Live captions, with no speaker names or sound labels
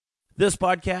This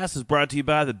podcast is brought to you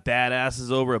by the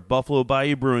badasses over at Buffalo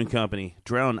Bayou Brewing Company.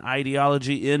 Drown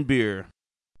ideology in beer.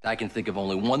 I can think of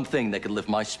only one thing that could lift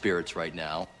my spirits right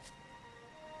now.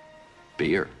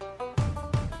 Beer.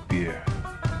 Beer.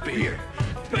 Beer.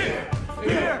 Beer.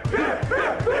 Beer. Beer.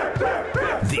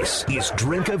 Beer. This is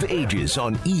Drink of Ages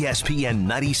on ESPN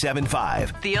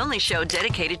 97.5. The only show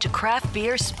dedicated to craft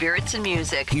beer, spirits, and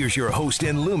music. Here's your host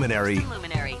and luminary,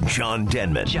 John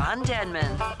Denman. John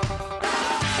Denman.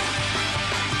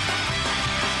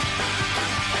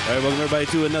 All right, welcome everybody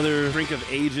to another Drink of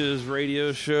Ages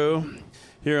radio show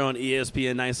here on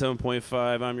ESPN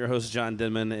 97.5. I'm your host, John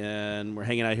Denman, and we're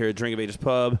hanging out here at Drink of Ages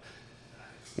Pub,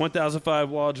 1005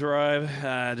 Wall Drive,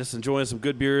 just enjoying some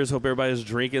good beers. Hope everybody's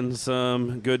drinking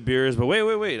some good beers. But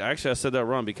wait. Actually, I said that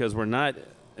wrong because we're not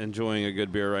enjoying a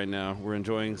good beer right now. We're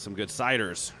enjoying some good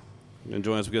ciders.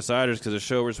 Because the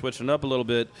show, we're switching up a little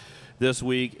bit this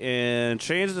week and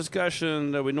change the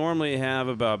discussion that we normally have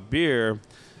about beer.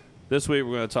 This week,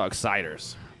 we're going to talk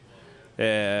ciders.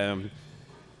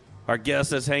 Our guest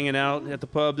that's hanging out at the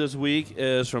pub this week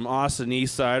is from Austin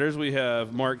East Ciders. We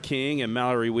have Mark King and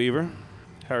Mallory Weaver.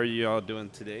 How are you all doing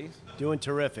today? Doing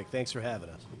terrific. Thanks for having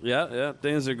us. Yeah,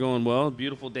 things are going well.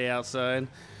 Beautiful day outside.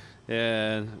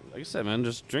 And like I said, man,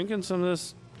 just drinking some of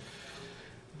this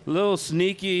little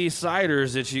sneaky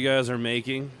ciders that you guys are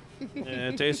making. And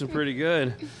it tasting pretty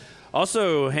good.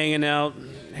 Also hanging out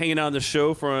on the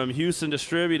show from Houston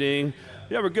Distributing,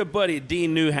 we have our good buddy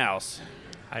Dean Newhouse.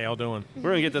 How y'all doing?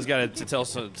 We're gonna get this guy to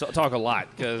talk a lot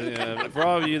because for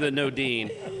all of you that know Dean,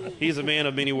 he's a man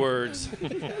of many words.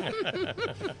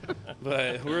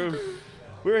 But we're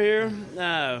here.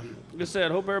 Like I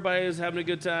said, hope everybody is having a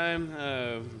good time.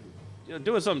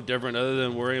 Doing something different other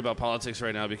than worrying about politics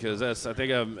right now because I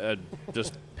think I'm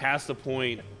just past the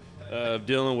point of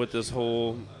dealing with this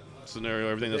whole scenario,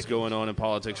 everything that's going on in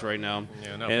politics right now.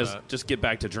 Yeah, and just get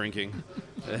back to drinking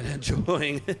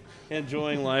and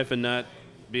enjoying life and not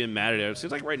being mad at it. It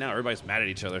seems like right now everybody's mad at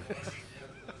each other.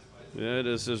 Yeah, it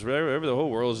is just the whole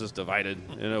world is just divided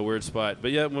in a weird spot.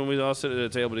 But yet when we all sit at a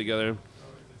table together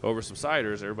over some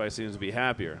ciders, everybody seems to be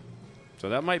happier. So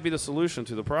that might be the solution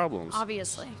to the problems.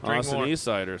 Obviously. Austin East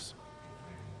Ciders.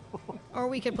 Or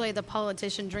we could play the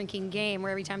politician drinking game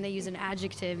where every time they use an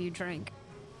adjective, you drink.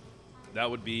 That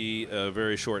would be a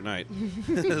very short night.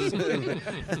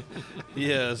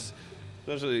 Yes.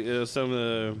 Especially some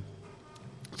of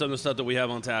the stuff that we have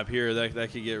on tap here,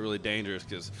 that could get really dangerous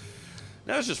because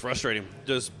now it's just frustrating.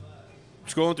 Just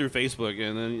scrolling through Facebook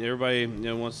and then everybody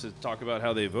wants to talk about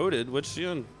how they voted, which,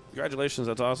 congratulations,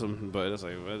 that's awesome. But it's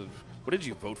like, what did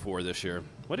you vote for this year?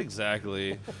 What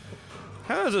exactly?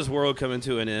 How is this world coming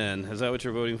to an end? Is that what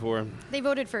you're voting for? They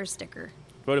voted for a sticker.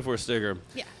 Voted for a sticker.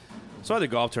 Yeah. So at the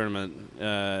golf tournament,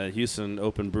 Houston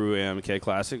Open Brew AMK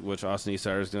Classic, which Austin East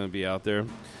Ciders is going to be out there,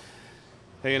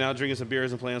 hanging out, drinking some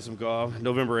beers and playing some golf.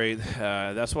 November 8th.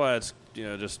 That's why it's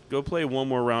just go play one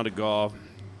more round of golf,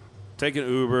 take an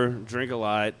Uber, drink a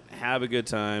lot, have a good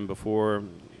time before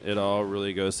it all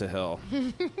really goes to hell.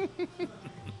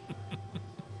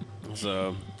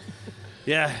 So,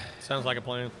 yeah. Sounds like a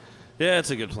plan. Yeah,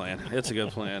 it's a good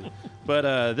plan.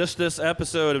 But this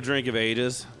episode of Drink of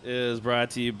Ages is brought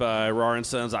to you by Raw &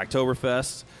 Sons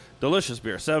Oktoberfest. Delicious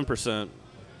beer, 7%.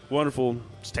 Wonderful.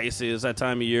 It's tasty. It's that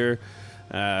time of year.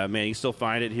 Man, you can still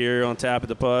find it here on tap at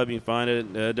the pub. You can find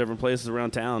it at different places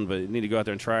around town, but you need to go out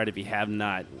there and try it if you have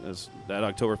not. That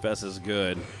Oktoberfest is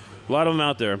good. A lot of them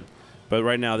out there, but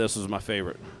right now this was my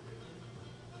favorite.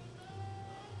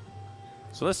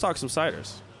 So let's talk some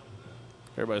ciders.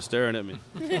 Everybody's staring at me.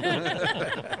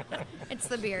 It's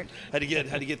the beard. Had to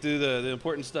get through the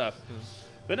important stuff.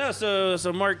 But no,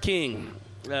 so Mark King,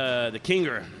 the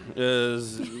Kinger,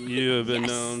 as you have been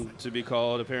known to be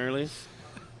called, apparently.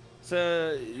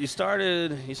 So you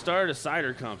started a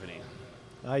cider company.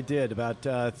 I did about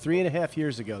 3.5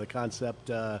 years ago. The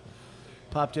concept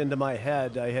popped into my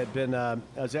head. I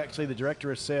was actually the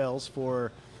director of sales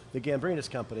for the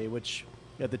Gambrinus Company, which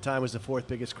at the time was the fourth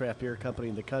biggest craft beer company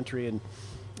in the country, and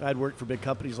I'd worked for big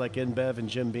companies like InBev and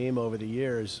Jim Beam over the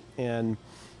years. And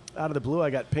out of the blue,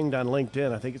 I got pinged on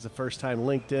LinkedIn. I think it's the first time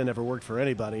LinkedIn ever worked for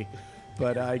anybody.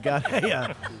 But I got Is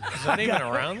that even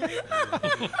around?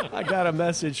 I got a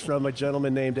message from a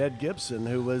gentleman named Ed Gibson,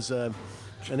 who was an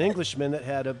Englishman that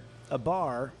had a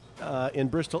bar in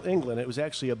Bristol, England. It was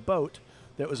actually a boat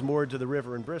that was moored to the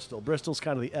river in Bristol. Bristol's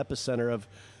kind of the epicenter of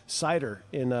cider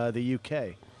in the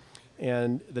UK.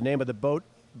 And the name of the boat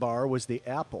bar was the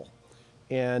Apple.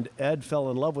 And Ed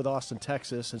fell in love with Austin,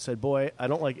 Texas, and said, boy, I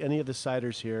don't like any of the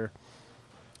ciders here.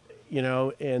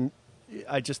 And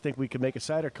I just think we could make a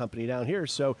cider company down here.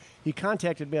 So he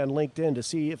contacted me on LinkedIn to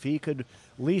see if he could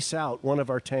lease out one of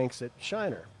our tanks at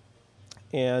Shiner.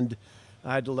 And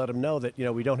I had to let him know that,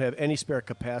 we don't have any spare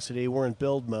capacity. We're in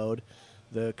build mode.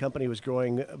 The company was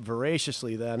growing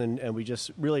voraciously then, and we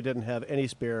just really didn't have any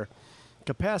spare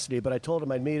capacity. But I told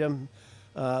him I'd meet him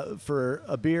for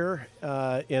a beer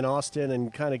in Austin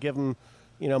and kind of give him,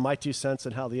 my 2 cents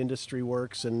on how the industry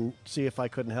works and see if I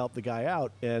couldn't help the guy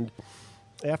out. And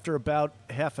after about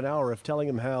half an hour of telling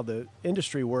him how the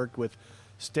industry worked with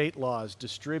state laws,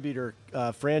 distributor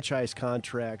franchise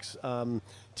contracts,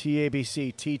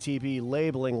 TABC, TTB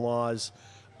labeling laws,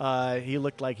 he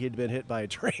looked like he'd been hit by a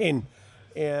train.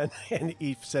 And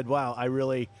he said, wow, I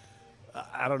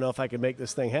don't know if I can make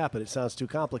this thing happen. It sounds too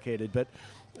complicated. But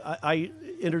I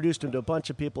introduced him to a bunch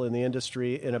of people in the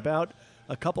industry, and about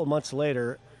a couple months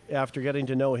later, after getting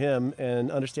to know him and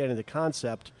understanding the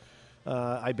concept,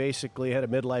 I basically had a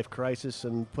midlife crisis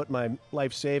and put my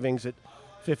life savings at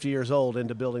 50 years old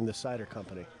into building the cider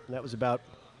company. And that was about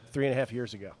 3.5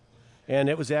 years ago. And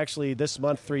it was actually this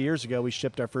month, 3 years ago, we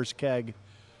shipped our first keg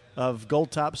of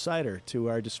Gold Top cider to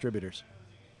our distributors.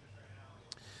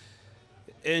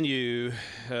 And you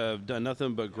have done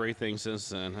nothing but great things since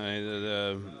then.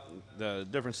 The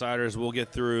different ciders, we'll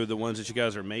get through the ones that you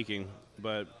guys are making,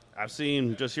 but I've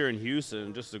seen just here in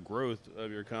Houston, just the growth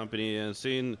of your company and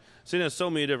seen it so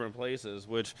many different places,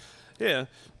 which, yeah,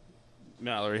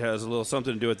 Mallory has a little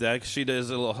something to do with that because she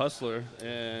does a little hustler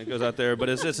and goes out there. But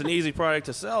it's an easy product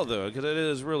to sell, though, because it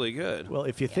is really good. Well,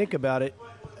 if you think about it,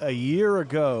 a year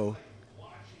ago,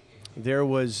 there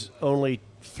was only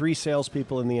 3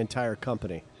 salespeople in the entire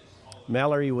company.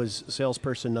 Mallory was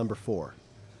salesperson number 4,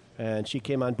 and she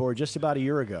came on board just about a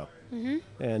year ago.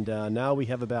 Mm-hmm. And now we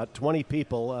have about 20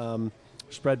 people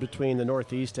spread between the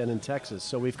Northeast and in Texas.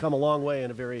 So we've come a long way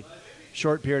in a very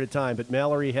short period of time. But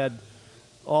Mallory had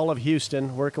all of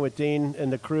Houston working with Dean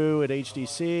and the crew at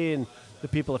HDC and the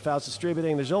people at Faust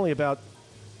Distributing. There's only about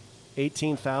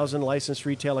 18,000 licensed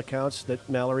retail accounts that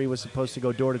Mallory was supposed to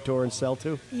go door to door and sell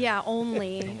to. Yeah,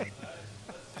 only.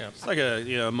 Yeah, it's like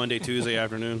a Monday, Tuesday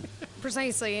afternoon.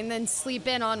 Precisely, and then sleep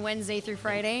in on Wednesday through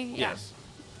Friday. Yeah, Yes.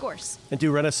 of course. And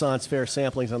do Renaissance Fair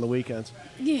samplings on the weekends.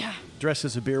 Yeah. Dress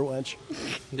as a beer wench.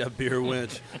 Yeah, beer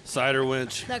winch, cider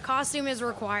winch. The costume is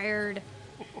required.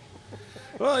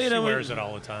 Well, She wears it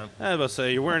all the time. I was about to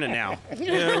say, you're wearing it now.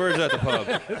 Yeah, we're at the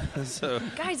pub. So,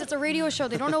 Guys, it's a radio show.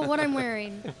 They don't know what I'm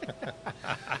wearing.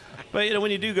 but when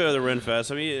you do go to the Ren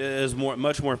Fest, I mean, it is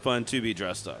much more fun to be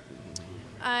dressed up.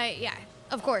 Yeah,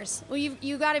 of course. Well,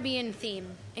 you got to be in theme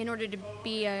in order to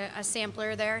be a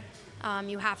sampler there.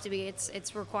 You have to be.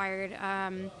 It's required.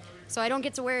 So I don't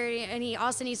get to wear any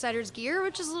Austin East Ciders gear,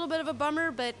 which is a little bit of a bummer,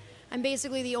 but I'm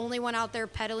basically the only one out there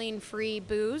peddling free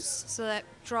booze, so that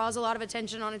draws a lot of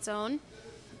attention on its own.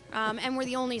 And we're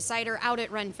the only cider out at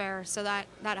Ren Fair, so that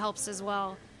helps as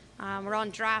well. We're on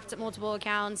draft at multiple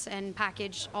accounts and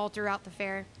packaged all throughout the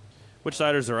fair. Which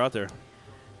ciders are out there?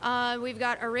 We've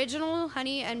got original,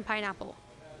 honey, and pineapple.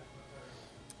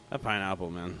 That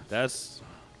pineapple, man, that's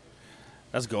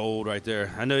gold right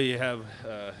there. I know you have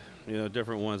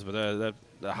different ones, but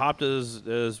the hopped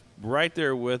is right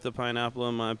there with the pineapple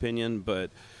in my opinion. But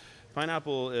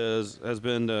pineapple has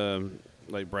been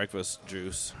like breakfast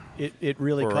juice. It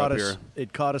really caught us.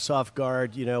 It caught us off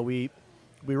guard. We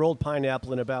rolled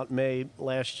pineapple in about May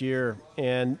last year,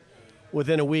 and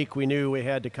within a week we knew we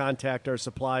had to contact our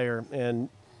supplier and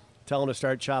tell them to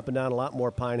start chopping down a lot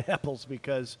more pineapples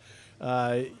because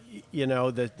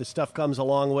the stuff comes a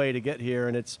long way to get here,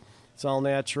 and it's all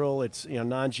natural. It's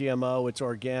non-GMO. It's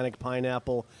organic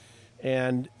pineapple,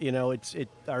 and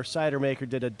our cider maker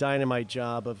did a dynamite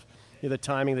job of the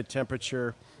timing, the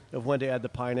temperature of when to add the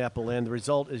pineapple in. The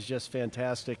result is just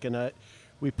fantastic, and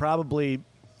we probably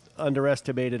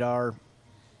underestimated our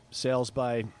sales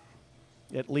by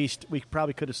at least, we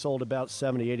probably could have sold about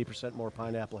 70-80% more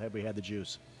pineapple had we had the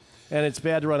juice. And it's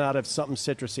bad to run out of something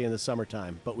citrusy in the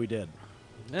summertime, but we did.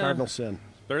 Yeah. Cardinal sin.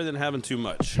 Better than having too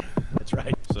much. That's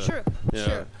right. So,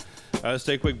 True. Let's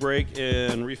take a quick break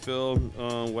and refill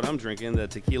what I'm drinking, the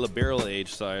Tequila Barrel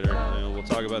Aged Cider. And we'll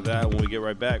talk about that when we get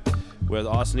right back with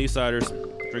Austin East Ciders.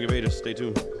 Drink of Ages. Stay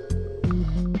tuned.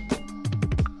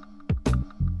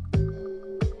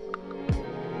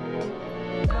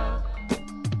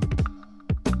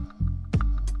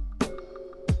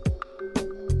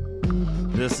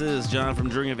 This is John from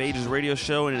Drink of Ages radio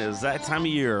show, and it is that time of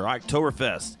year,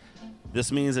 Oktoberfest.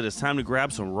 This means that it's time to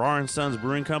grab some Rahr & Sons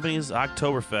Brewing Company's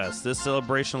Oktoberfest. This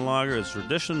celebration lager is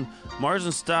tradition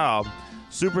Marzen style,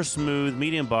 super smooth,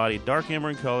 medium body, dark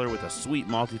amber in color with a sweet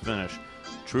malty finish.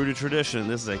 True to tradition,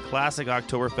 this is a classic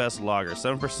Oktoberfest lager,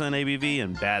 7% ABV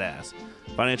and badass.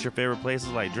 Find it at your favorite places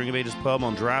like Drink of Ages Pub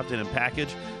on Draft and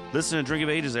Package. Listen to Drink of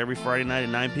Ages every Friday night at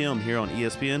 9 p.m. here on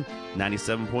ESPN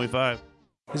 97.5.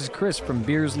 This is Chris from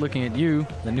Beers Looking at You,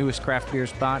 the newest craft beer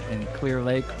spot in Clear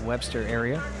Lake, Webster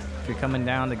area. If you're coming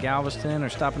down to Galveston or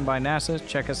stopping by NASA,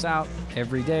 check us out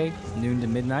every day, noon to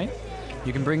midnight.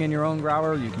 You can bring in your own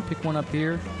growler. You can pick one up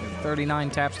here. We have 39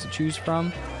 taps to choose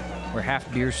from. We're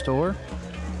half beer store.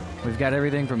 We've got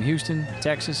everything from Houston,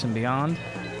 Texas, and beyond.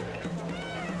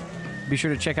 Be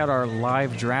sure to check out our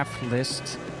live draft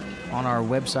list on our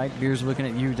website,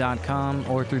 beerslookingatu.com,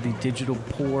 or through the Digital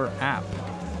Pour app.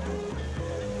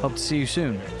 Hope to see you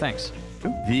soon. Thanks.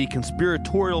 The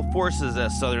conspiratorial forces at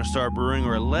Southern Star Brewing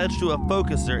are alleged to have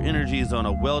focused their energies on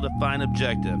a well-defined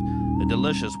objective, a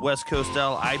delicious West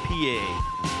Coast-style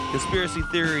IPA. Conspiracy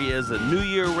Theory is a new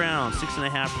year-round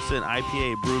 6.5%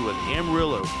 IPA brewed with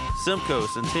Amarillo, Simcoe,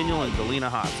 Centennial, and Galena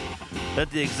hops.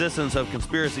 Let the existence of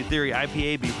Conspiracy Theory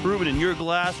IPA be proven in your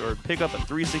glass or pick up a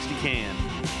 360 can.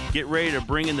 Get ready to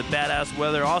bring in the badass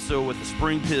weather also with the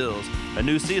Spring Pills, a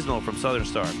new seasonal from Southern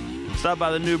Star. Stop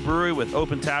by the new brewery with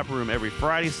open tap room every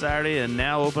Friday, Saturday, and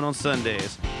now open on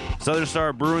Sundays.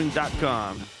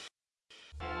 SouthernStarBrewing.com.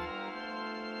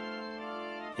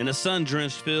 In a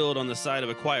sun-drenched field on the side of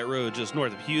a quiet road just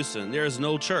north of Houston, there is an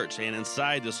old church, and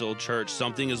inside this old church,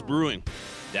 something is brewing.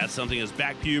 That something is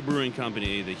Back Pew Brewing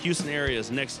Company, the Houston area's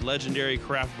next legendary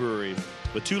craft brewery.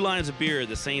 With 2 lines of beer,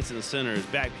 the Saints and the Sinners,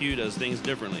 Back Pew does things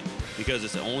differently because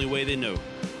it's the only way they know.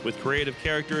 With creative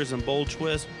characters and bold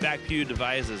twists, Back Pew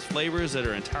devises flavors that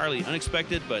are entirely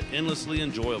unexpected but endlessly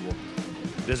enjoyable.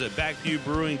 Visit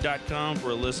backpewbrewing.com for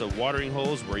a list of watering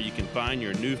holes where you can find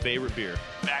your new favorite beer.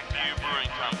 Back Pew Brewing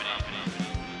Company.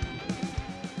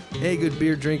 Hey, good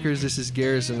beer drinkers, this is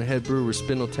Garrison, the head brewer with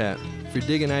Spindle Tap. If you're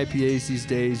digging IPAs these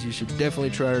days, you should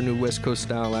definitely try our new West Coast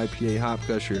style IPA Hop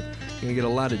Gusher. You're going to get a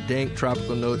lot of dank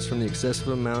tropical notes from the excessive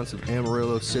amounts of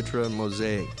Amarillo, Citra, and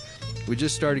Mosaic. We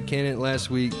just started canning it last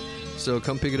week, so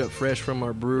come pick it up fresh from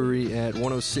our brewery at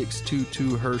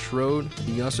 10622 Hirsch Road.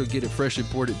 You can also get it freshly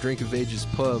poured at Drink of Ages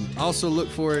Pub. Also look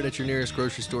for it at your nearest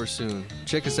grocery store soon.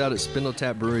 Check us out at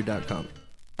spindletapbrewery.com.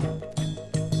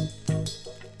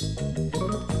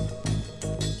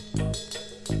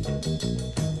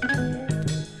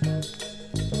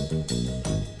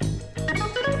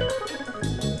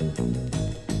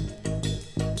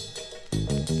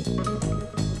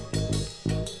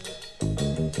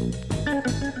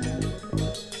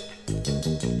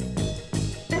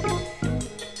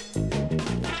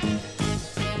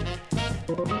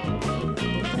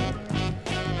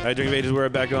 All right, Drink of Ages, we're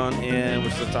back on, and we're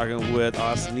still talking with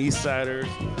Austin Eastsiders.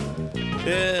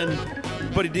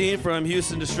 And Buddy Dean from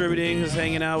Houston Distributing is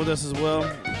hanging out with us as well.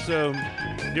 So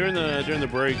during the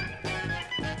break,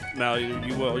 now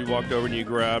you walked over and you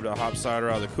grabbed a hop cider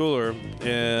out of the cooler,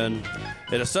 and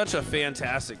it is such a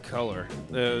fantastic color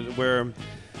where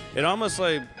it almost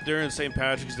like during St.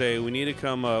 Patrick's Day, we need to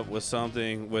come up with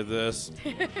something with this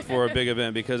for a big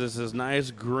event because it's this nice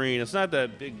green. It's not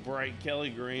that big bright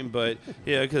Kelly green, but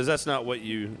yeah, because that's not what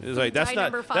you. It's like that's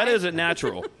not that isn't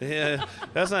natural. Yeah,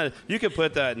 that's not. You could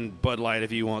put that in Bud Light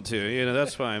if you want to. You know,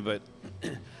 that's fine. But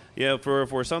yeah,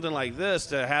 for something like this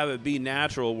to have it be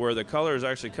natural, where the color is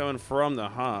actually coming from the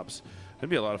hops, it'd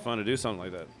be a lot of fun to do something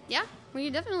like that. Yeah, we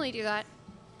can definitely do that.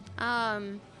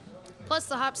 Plus,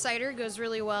 the hop cider goes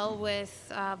really well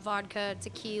with vodka,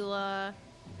 tequila,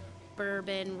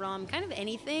 bourbon, rum, kind of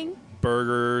anything.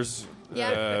 Burgers,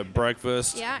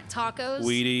 breakfast. Yeah, tacos.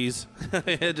 Wheaties.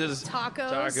 Just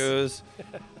tacos.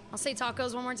 I'll say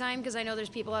tacos one more time because I know there's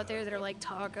people out there that are like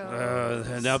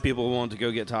tacos. Now people want to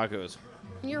go get tacos.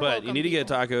 You're but welcome, you need to get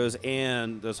tacos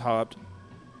and this hopped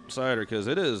cider because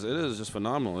it is just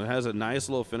phenomenal. It has a nice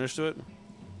little finish to it.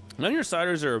 None of your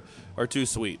ciders are too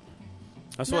sweet.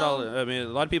 That's what I mean. A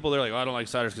lot of people, they're like, oh, I don't like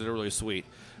ciders because they're really sweet.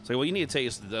 It's like, well, you need to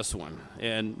taste this one.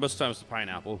 And most of the time it's the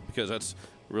pineapple because that's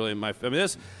really my – I mean,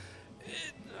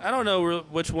 I don't know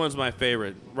which one's my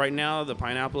favorite. Right now, the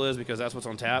pineapple is because that's what's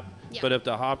on tap. Yeah. But if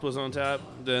the hop was on tap,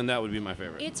 then that would be my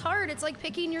favorite. It's hard. It's like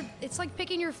picking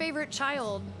your favorite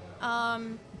child.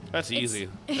 That's easy.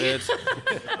 It's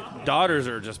daughters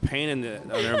are just pain in the.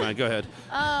 Oh, never mind. Go ahead.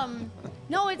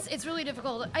 No, it's really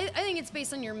difficult. I think it's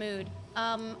based on your mood.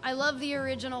 I love the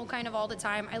original kind of all the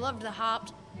time. I loved the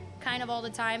hopped kind of all the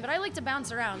time, but I like to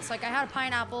bounce around. So like I had a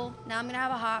pineapple. Now I'm gonna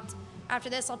have a hopped. After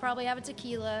this, I'll probably have a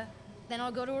tequila. Then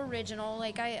I'll go to original.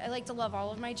 Like I like to love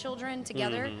all of my children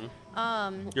together.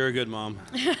 Mm-hmm. You're a good mom.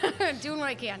 Doing what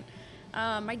I can.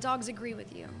 My dogs agree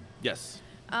with you. Yes.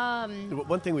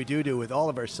 One thing we do with all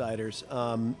of our ciders,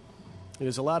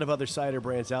 there's a lot of other cider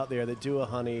brands out there that do a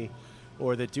honey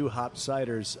or that do hopped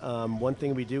ciders. One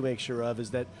thing we do make sure of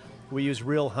is that we use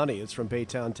real honey. It's from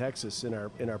Baytown, Texas, in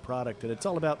our product, and it's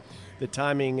all about the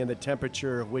timing and the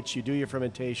temperature of which you do your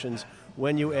fermentations.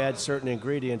 When you add certain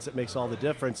ingredients, it makes all the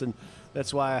difference, and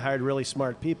that's why I hired really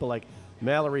smart people like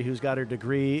Mallory, who's got her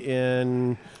degree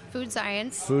in Food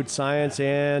science,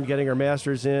 and getting her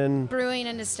master's in brewing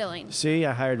and distilling. See,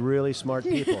 I hired really smart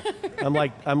people. I'm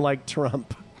like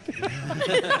Trump.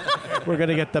 We're going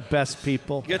to get the best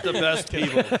people. Get the best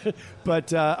people.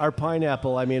 But our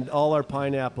pineapple, I mean, all our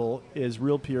pineapple is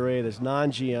real puree. That's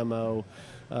non-GMO.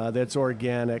 That's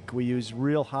organic. We use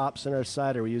real hops in our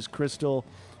cider. We use Crystal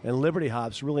and Liberty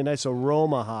hops, really nice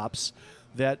aroma hops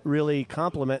that really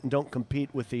complement and don't compete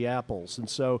with the apples. And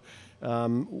so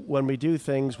when we do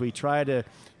things, we try to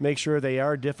make sure they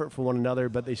are different from one another,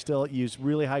 but they still use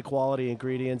really high-quality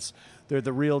ingredients. They're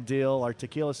the real deal. Our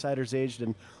tequila cider's aged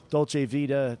in Dolce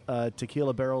Vita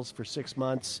tequila barrels for 6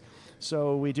 months.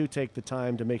 So we do take the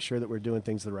time to make sure that we're doing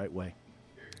things the right way.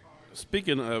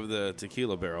 Speaking of the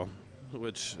tequila barrel,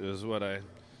 which is what I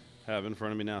have in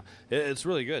front of me now, it's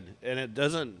really good. And it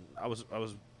doesn't – I was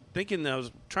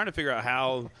trying to figure out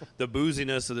how the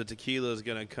booziness of the tequila is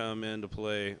going to come into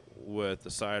play with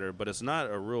the cider, but it's not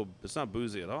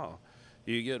boozy at all.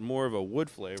 You get more of a wood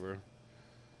flavor.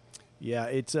 Yeah,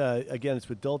 it's it's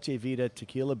with Dolce Vita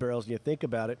tequila barrels, and you think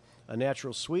about it, a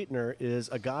natural sweetener is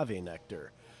agave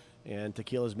nectar, and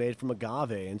tequila is made from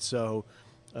agave. And so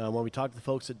when we talked to the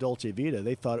folks at Dolce Vita,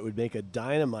 they thought it would make a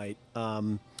dynamite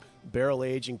barrel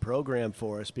aging program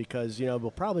for us because,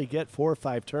 we'll probably get 4 or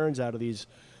 5 turns out of these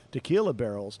tequila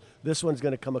barrels. This one's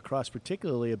going to come across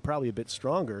particularly probably a bit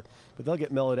stronger, but they'll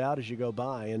get mellowed out as you go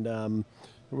by. And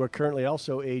we're currently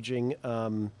also aging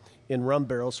in rum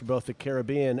barrels for both the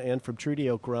Caribbean and from Treaty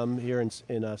Oak rum here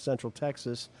in Central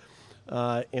Texas.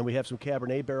 And we have some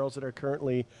Cabernet barrels that are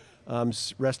currently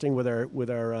resting with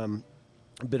our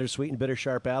bittersweet and bitter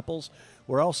sharp apples.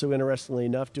 We're also, interestingly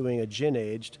enough, doing a gin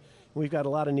aged. We've got a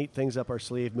lot of neat things up our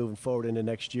sleeve moving forward into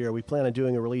next year. We plan on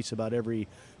doing a release about every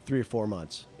 3 or 4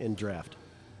 months in draft.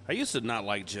 I used to not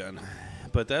like gin,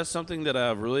 but that's something that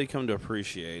I've really come to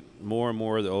appreciate more and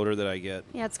more the older that I get.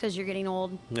 Yeah, it's because you're getting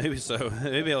old. Maybe so.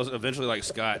 Maybe I'll eventually like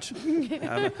Scotch.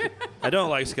 I don't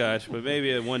like Scotch, but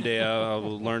maybe one day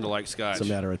I'll learn to like Scotch. It's a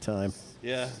matter of time.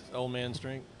 Yeah. Old man's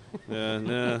drink.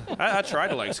 No. I tried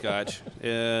to like Scotch,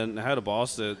 and I had a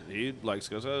boss that he liked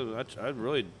Scotch. I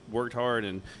really worked hard,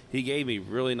 and he gave me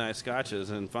really nice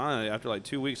Scotches. And finally, after like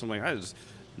 2 weeks, I'm like,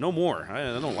 no more.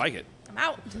 I don't like it. I'm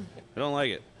out. I don't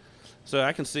like it. So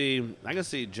I can see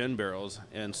gin barrels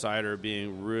and cider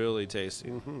being really tasty.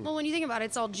 Mm-hmm. Well, when you think about it,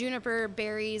 it's all juniper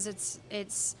berries.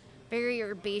 It's very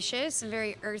herbaceous and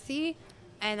very earthy,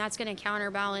 and that's going to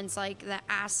counterbalance like the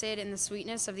acid and the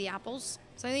sweetness of the apples.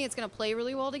 So I think it's going to play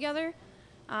really well together.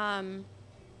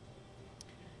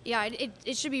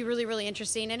 It should be really, really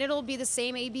interesting. And it'll be the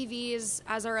same ABV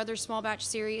as our other small batch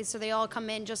series. So they all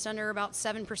come in just under about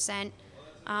 7%.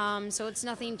 So it's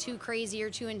nothing too crazy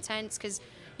or too intense because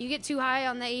you get too high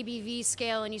on the ABV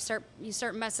scale and you start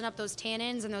messing up those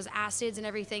tannins and those acids and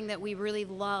everything that we really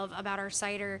love about our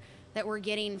cider that we're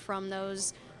getting from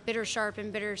those bitter sharp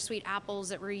and bitter sweet apples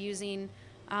that we're using.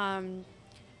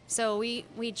 So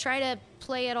we try to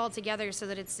play it all together so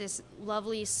that it's this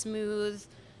lovely, smooth,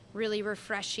 really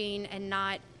refreshing, and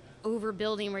not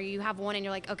overbuilding where you have one and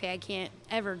you're like, okay, I can't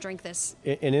ever drink this.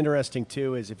 And interesting,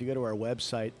 too, is if you go to our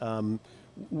website,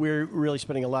 we're really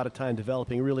spending a lot of time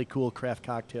developing really cool craft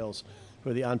cocktails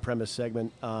for the on-premise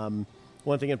segment. One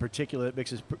thing in particular that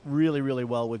mixes really, really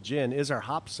well with gin is our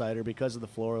hop cider because of the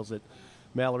florals that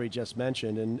Mallory just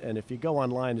mentioned. And if you go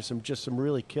online, there's some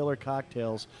really killer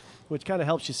cocktails, which kind of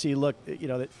helps you see, look,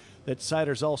 that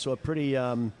cider's also a pretty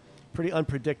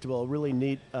unpredictable, really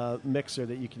neat mixer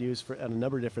that you can use for a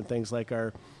number of different things, like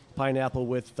our pineapple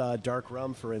with dark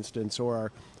rum, for instance,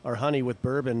 or our honey with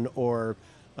bourbon, or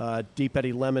Deep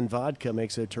Eddy lemon vodka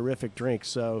makes a terrific drink.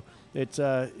 So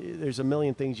there's a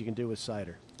million things you can do with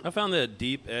cider. I found that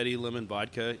Deep Eddy lemon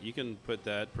vodka, you can put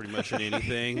that pretty much in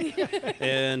anything,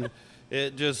 and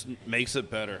it just makes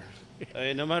it better. I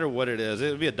mean, no matter what it is,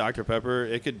 it would be a Dr. Pepper.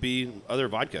 It could be other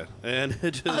vodka, and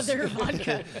it just other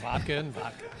vodka, vodka and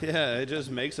vodka. Yeah, it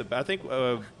just makes it. I think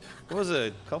what was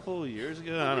it, a couple of years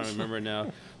ago? I don't remember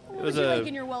now. What would you like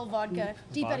in your well vodka?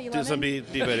 Deep Eddy lemon? Some Deep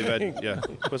Eddy, yeah.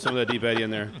 Put some of that Deep Eddy in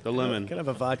there. The lemon. Can I have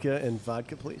a vodka and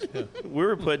vodka, please? Yeah. We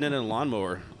were putting it in a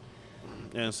lawnmower,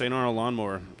 and St. Arnold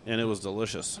lawnmower, and it was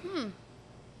delicious.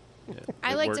 Yeah,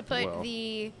 I like to put well.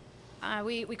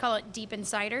 We call it Deep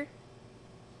Insider.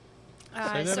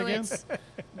 Say that again? It's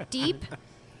deep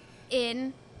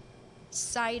in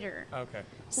cider. Okay.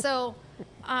 So,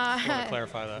 I want to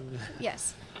clarify that.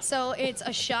 yes. So it's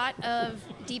a shot of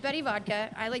Deep Eddy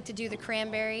vodka. I like to do the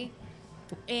cranberry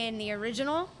in the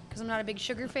original because I'm not a big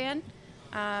sugar fan.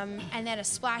 And then a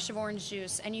splash of orange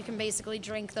juice. And you can basically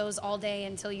drink those all day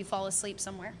until you fall asleep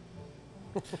somewhere.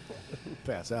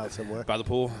 Pass out somewhere. By the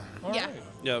pool? Yeah. Right.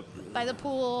 Yep. By the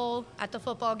pool, at the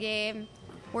football game.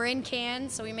 We're in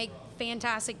cans, so we make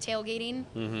fantastic tailgating.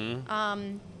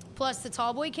 Mm-hmm. Plus, the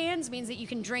tall boy cans means that you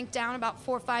can drink down about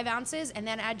 4 or 5 ounces and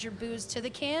then add your booze to the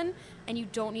can, and you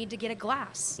don't need to get a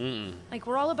glass. Like,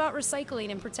 we're all about recycling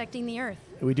and protecting the earth.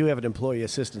 We do have an employee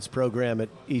assistance program at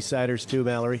East Siders too,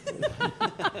 Mallory.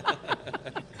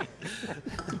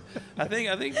 I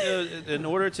think in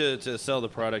order to sell the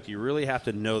product, you really have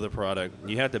to know the product.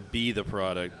 You have to be the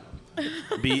product.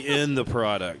 Be in the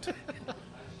product.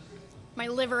 My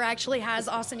liver actually has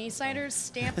Austin East Siders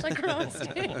stamped across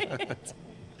it.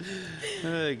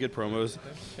 Hey, good promos.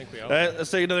 I think we All all. right,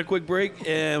 let's take another quick break,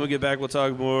 and we'll get back. We'll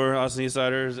talk more Austin East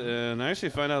Siders, and actually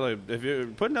find out, like, if you're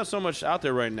putting out so much out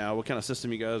there right now, what kind of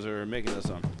system you guys are making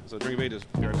this on. So Drink of Ages,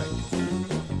 be right back.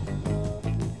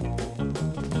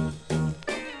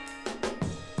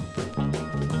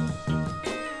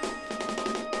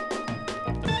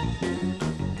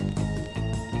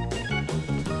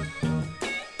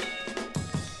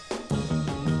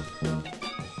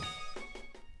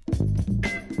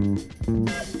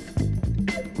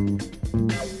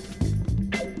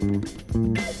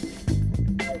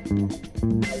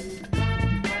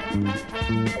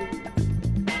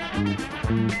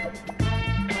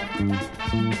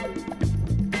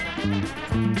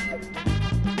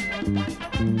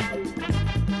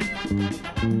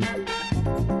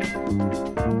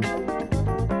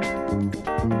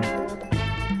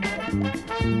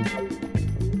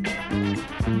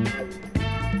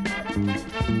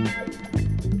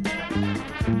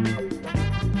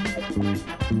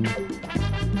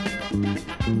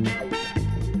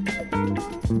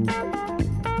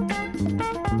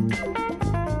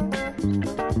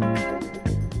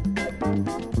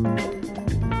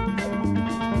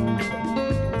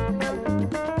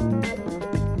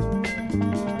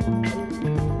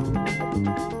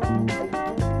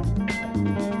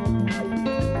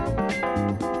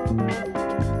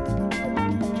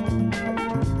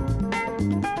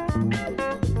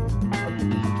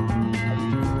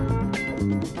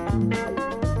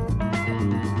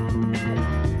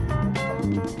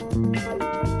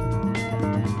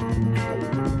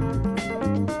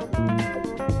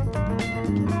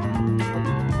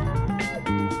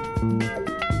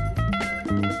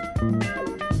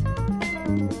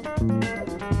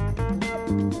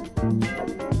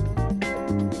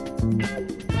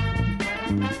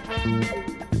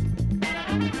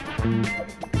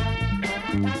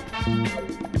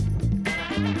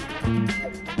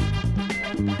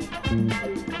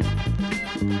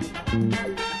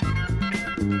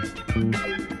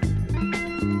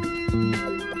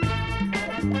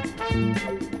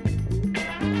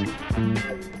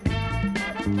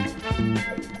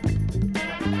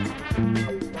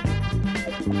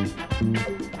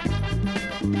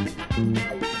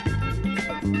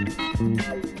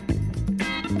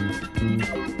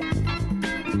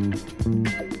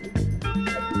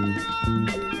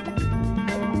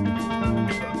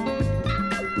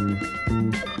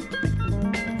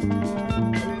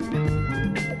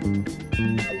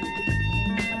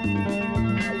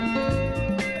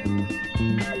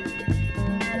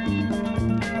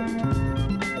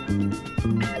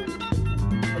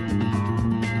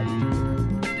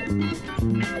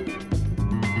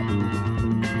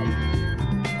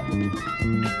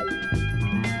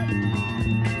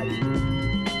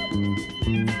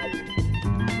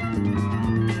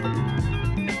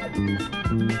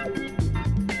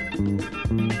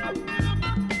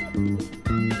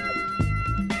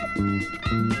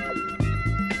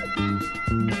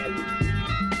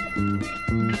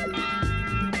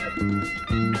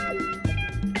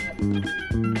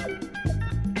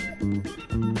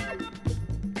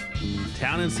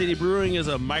 Town and City Brewing is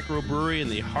a microbrewery in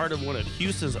the heart of one of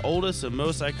Houston's oldest and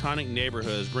most iconic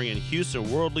neighborhoods, bringing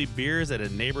Houston worldly beers at a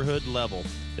neighborhood level.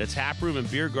 The tap room and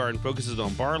beer garden focuses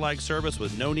on bar-like service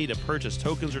with no need to purchase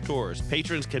tokens or tours.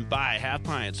 Patrons can buy half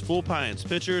pints, full pints,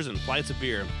 pitchers, and flights of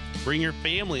beer. Bring your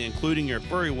family, including your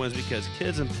furry ones, because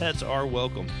kids and pets are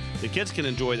welcome. The kids can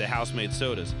enjoy the house-made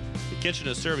sodas. The kitchen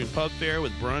is serving pub fare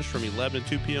with brunch from 11 to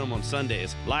 2 p.m. on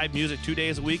Sundays. Live music 2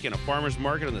 days a week and a farmer's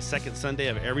market on the second Sunday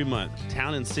of every month.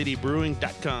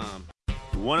 TownandCityBrewing.com.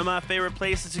 One of my favorite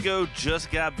places to go just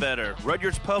got better.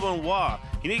 Rudyard's Pub on Waugh.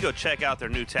 You need to go check out their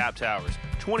new tap towers.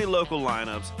 20 local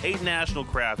lineups, 8 national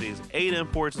crafties, 8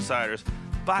 imports and ciders,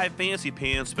 5 fancy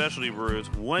pan specialty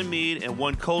brews, 1 mead, and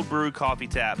 1 cold brew coffee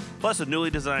tap, plus a newly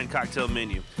designed cocktail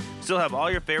menu. Still have all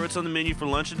your favorites on the menu for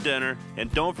lunch and dinner,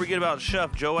 and don't forget about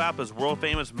Chef Joe Appa's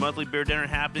world-famous monthly beer dinner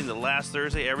happening the last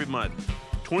Thursday every month.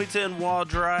 2010 Wall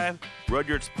Drive,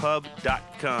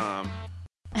 Rudyard'sPub.com.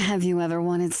 Have you ever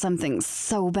wanted something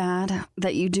so bad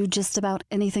that you do just about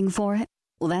anything for it?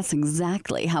 Well, that's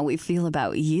exactly how we feel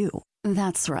about you.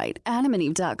 That's right.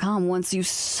 AdamandEve.com wants you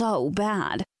so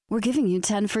bad. We're giving you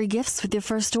 10 free gifts with your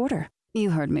first order.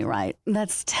 You heard me right.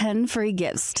 That's 10 free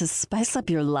gifts to spice up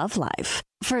your love life.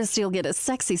 First, you'll get a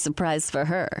sexy surprise for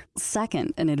her.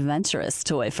 Second, an adventurous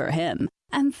toy for him.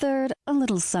 And third, a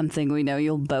little something we know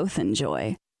you'll both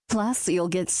enjoy. Plus, you'll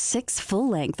get 6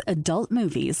 full-length adult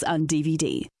movies on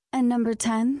DVD. And number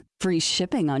 10, free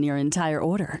shipping on your entire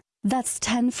order. That's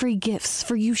 10 free gifts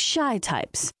for you shy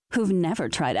types who've never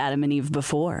tried Adam and Eve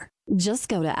before. Just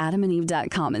go to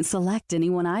AdamandEve.com and select any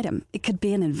one item. It could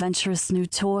be an adventurous new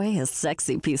toy, a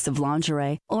sexy piece of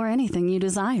lingerie, or anything you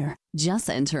desire. Just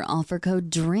enter offer code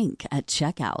DRINK at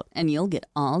checkout, and you'll get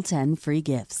all 10 free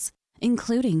gifts,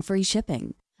 including free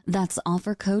shipping. That's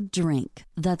offer code DRINK.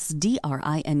 That's DRINK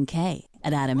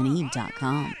at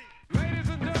AdamandEve.com.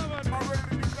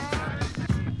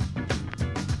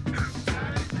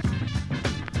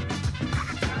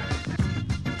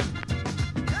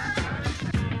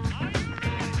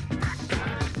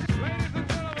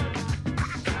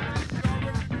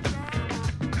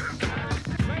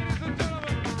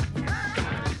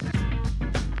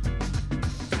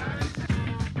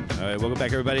 All right, welcome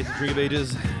back, everybody, to Drink of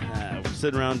Ages. We're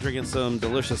sitting around drinking some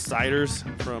delicious ciders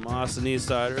from Austin East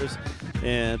Ciders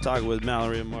and talking with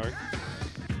Mallory and Mark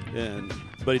and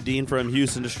Buddy Dean from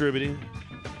Houston Distributing.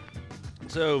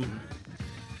 So,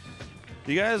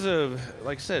 you guys have,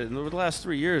 like I said, over the last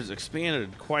 3 years,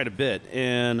 expanded quite a bit.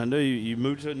 And I know you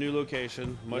moved to a new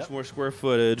location, much more square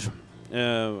footage.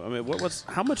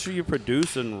 How much are you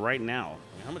producing right now?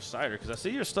 How much cider? Because I see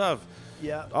your stuff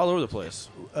all over the place.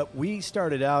 We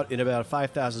started out in about a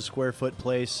 5,000 square foot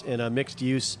place in a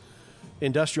mixed-use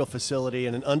industrial facility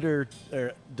in an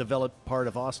underdeveloped part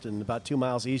of Austin, about 2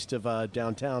 miles east of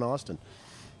downtown Austin.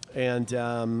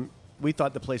 And we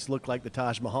thought the place looked like the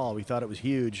Taj Mahal. We thought it was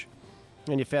huge.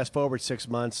 And you fast forward 6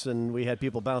 months, and we had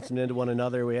people bouncing into one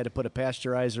another. We had to put a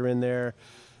pasteurizer in there.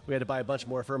 We had to buy a bunch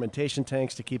more fermentation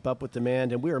tanks to keep up with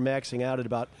demand. And we were maxing out at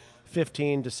about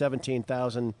 15 to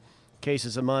 17,000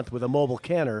 cases a month with a mobile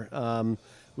canner.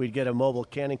 We'd get a mobile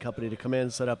canning company to come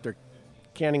in, set up their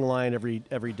canning line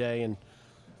every day, and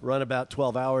run about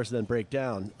 12 hours, and then break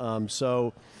down.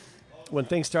 So when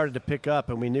things started to pick up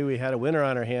and we knew we had a winter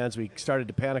on our hands, we started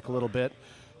to panic a little bit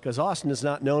because Austin is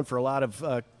not known for a lot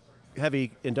of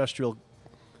heavy industrial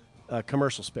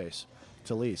commercial space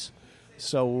to lease.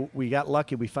 So we got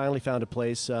lucky. We finally found a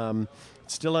place.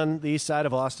 It's still on the east side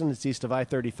of Austin. It's east of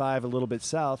I-35, a little bit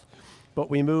south. But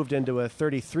we moved into a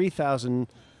 33,000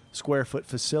 square foot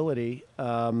facility.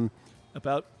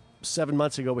 About 7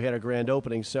 months ago, we had our grand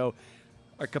opening. So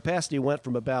our capacity went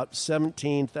from about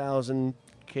 17,000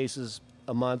 cases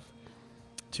a month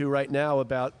to right now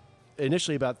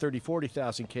initially about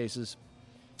 40,000 cases.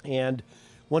 And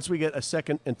once we get a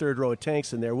second and third row of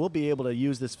tanks in there, we'll be able to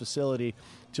use this facility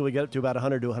till we get up to about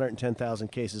 100 to 110,000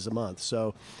 cases a month.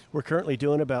 So we're currently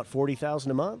doing about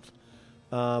 40,000 a month.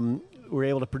 We're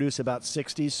able to produce about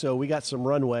 60, so we got some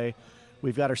runway.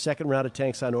 We've got our second round of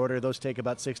tanks on order. Those take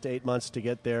about 6 to 8 months to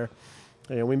get there.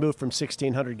 And we moved from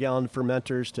 1,600-gallon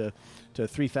fermenters to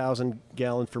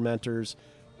 3,000-gallon fermenters.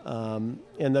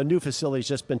 And the new facility's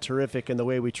just been terrific in the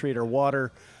way we treat our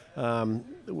water.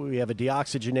 We have a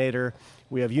deoxygenator.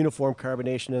 We have uniform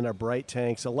carbonation in our bright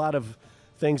tanks. A lot of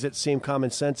things that seem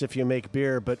common sense if you make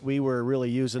beer, but we were really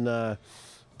using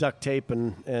duct tape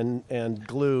and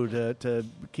glue to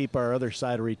keep our other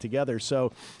cidery together.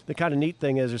 So the kind of neat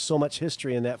thing is there's so much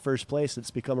history in that first place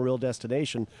that's become a real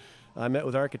destination. I met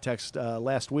with architects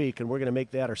last week, and we're going to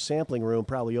make that our sampling room,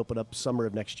 probably open up summer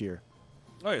of next year.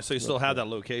 Oh, yeah, so you still have that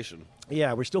location.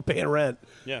 Yeah, we're still paying rent.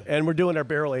 Yeah. And we're doing our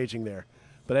barrel aging there.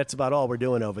 But that's about all we're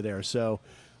doing over there. So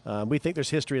we think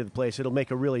there's history of the place. It'll make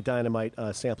a really dynamite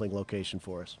sampling location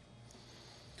for us.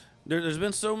 There's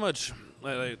been so much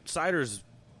like ciders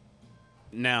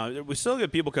now. We still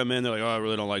get people come in, they're like, oh, I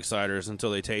really don't like ciders,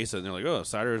 until they taste it, and they're like, oh,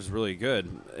 cider is really good.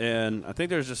 And I think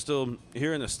there's just still,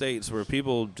 here in the States, where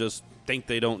people just think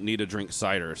they don't need to drink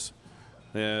ciders.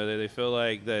 Yeah, they feel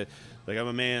like that, like, I'm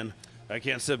a man, I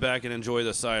can't sit back and enjoy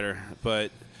the cider.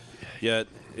 But yet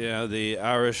Yeah, the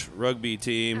Irish rugby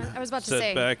team I was about to sits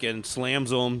say. back and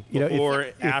slams them You know, before,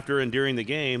 after, and during the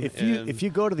game. If you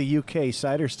go to the UK,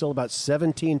 cider is still about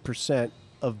 17%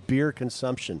 of beer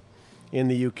consumption in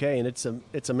the UK, and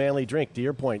it's a manly drink. To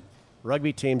your point,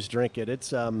 rugby teams drink it.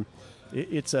 It's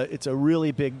a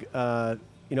really big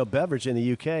beverage in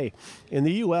the UK. In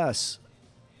the US,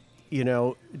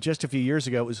 just a few years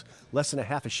ago, it was less than a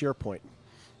half a share point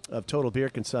of total beer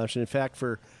consumption. In fact,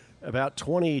 for about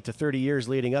 20 to 30 years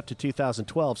leading up to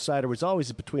 2012, cider was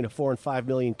always between a 4 and 5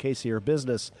 million case a year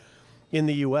business in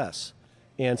the U.S.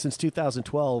 And since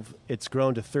 2012, it's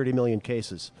grown to 30 million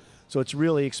cases. So it's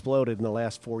really exploded in the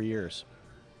last 4 years.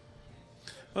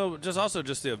 Well,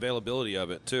 just the availability of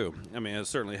it, too. I mean, it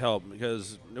certainly helped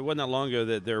because it wasn't that long ago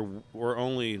that there were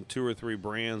only 2 or 3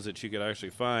 brands that you could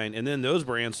actually find. And then those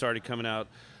brands started coming out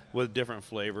with different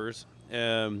flavors.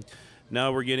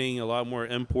 Now we're getting a lot more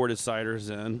imported ciders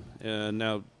in, and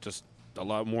now just a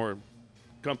lot more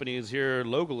companies here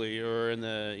locally or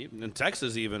in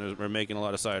Texas even are making a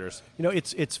lot of ciders.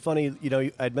 It's funny.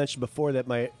 I'd mentioned before that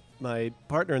my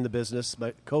partner in the business,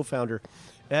 my co-founder,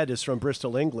 Ed, is from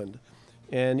Bristol, England,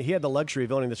 and he had the luxury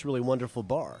of owning this really wonderful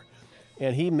bar,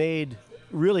 and he made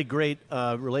really great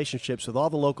relationships with all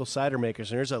the local cider makers,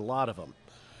 and there's a lot of them,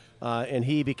 and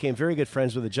he became very good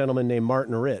friends with a gentleman named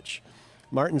Martin Rich.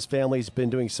 Martin's family's been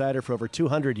doing cider for over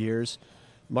 200 years.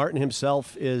 Martin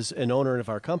himself is an owner of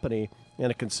our company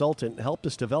and a consultant, and helped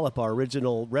us develop our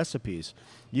original recipes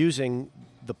using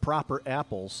the proper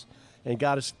apples, and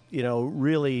got us,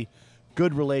 really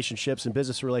good relationships and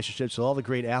business relationships with all the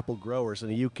great apple growers in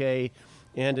the UK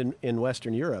and in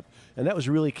Western Europe. And that was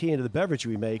really key into the beverage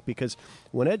we make, because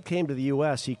when Ed came to the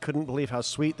U.S., he couldn't believe how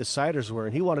sweet the ciders were,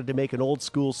 and he wanted to make an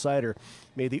old-school cider,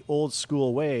 made the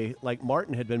old-school way, like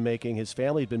Martin had been making, his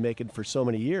family had been making for so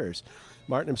many years.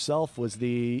 Martin himself was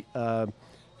the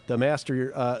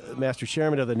master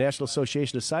chairman of the National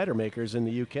Association of Cider Makers in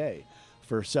the UK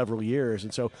for several years,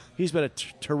 and so he's been a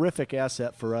terrific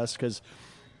asset for us, because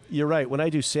you're right. When I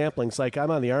do samplings, like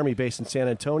I'm on the Army base in San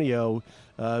Antonio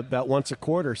about once a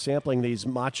quarter sampling these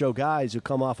macho guys who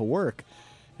come off of work.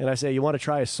 And I say, you want to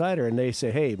try a cider? And they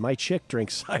say, hey, my chick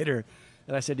drinks cider.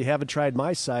 And I said, you haven't tried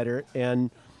my cider?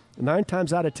 And 9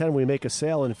 times out of 10, we make a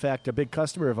sale. In fact, a big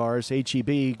customer of ours,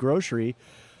 H-E-B Grocery,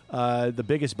 the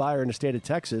biggest buyer in the state of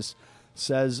Texas,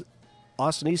 says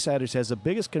Austin East Ciders has the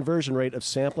biggest conversion rate of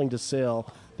sampling to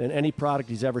sale than any product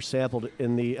he's ever sampled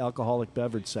in the alcoholic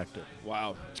beverage sector.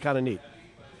 Wow. It's kind of neat.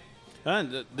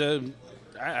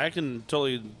 I can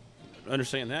totally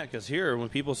understand that, because here, when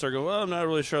people start going, well, I'm not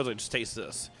really sure, I was like, just taste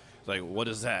this. It's like, what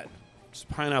is that? It's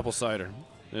pineapple cider.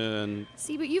 And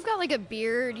See, but you've got like a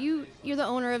beard. You're the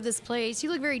owner of this place.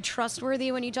 You look very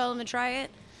trustworthy when you tell them to try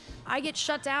it. I get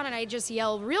shut down and I just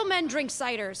yell, real men drink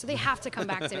cider, so they have to come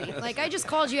back to me. Like, I just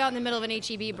called you out in the middle of an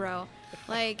HEB, bro.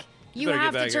 Like, you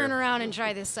have to turn around and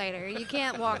try this cider. You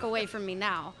can't walk away from me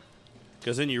now.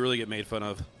 Because then you really get made fun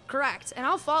of. Correct. And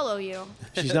I'll follow you.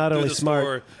 She's not only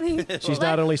smart. She's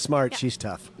not only smart, she's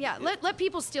tough. Yeah, let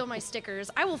people steal my stickers.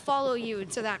 I will follow you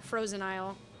to that frozen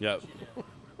aisle. Yep.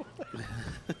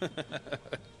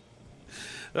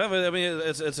 I mean,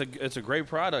 it's a great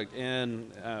product,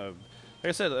 and like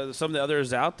I said, some of the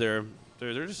others out there,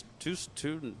 they're just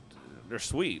too they're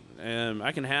sweet, and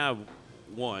I can have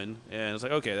one, and it's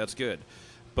like, okay, that's good,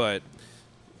 but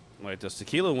like this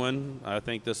tequila one, I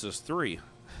think this is 3.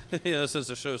 Since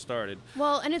the show started.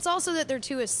 Well, and it's also that they're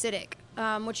too acidic,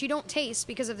 which you don't taste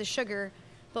because of the sugar.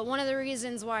 But one of the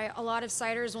reasons why a lot of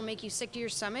ciders will make you sick to your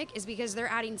stomach is because they're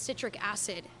adding citric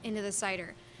acid into the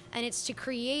cider. And it's to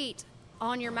create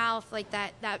on your mouth like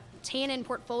that tannin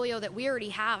portfolio that we already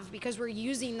have, because we're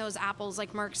using those apples,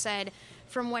 like Mark said,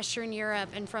 from Western Europe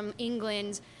and from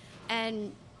England.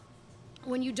 And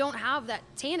when you don't have that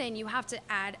tannin, you have to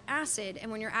add acid. And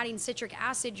when you're adding citric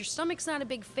acid, your stomach's not a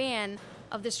big fan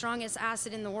of the strongest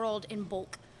acid in the world in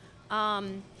bulk.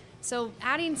 So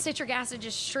adding citric acid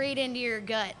just straight into your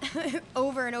gut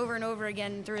over and over and over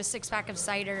again through a 6-pack of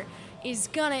cider is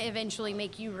going to eventually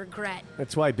make you regret.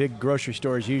 That's why big grocery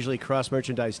stores usually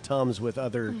cross-merchandise Tums with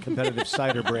other competitive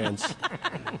cider brands.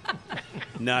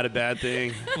 Not a bad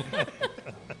thing.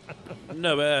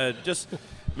 No, but just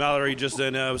Mallory just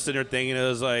then I was sitting there thinking, it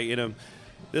was like,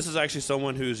 this is actually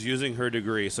someone who's using her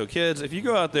degree. So kids, if you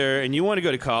go out there and you want to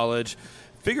go to college,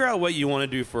 figure out what you want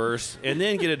to do first, and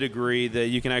then get a degree that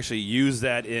you can actually use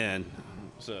that in.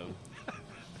 So,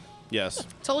 yes.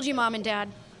 Told you, Mom and Dad.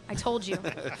 I told you.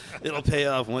 It'll pay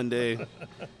off one day.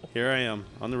 Here I am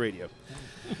on the radio.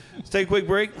 Let's take a quick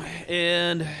break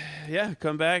and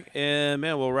come back and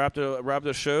man, we'll wrap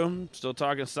the show. Still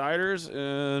talking ciders,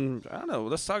 and I don't know.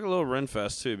 Let's talk a little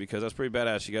Renfest too, because that's pretty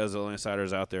badass. You guys are the only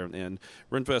ciders out there, and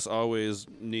Renfest always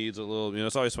needs a little.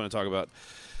 It's always fun to talk about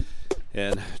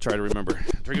and try to remember.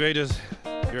 Drink of Ages.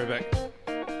 Be right back.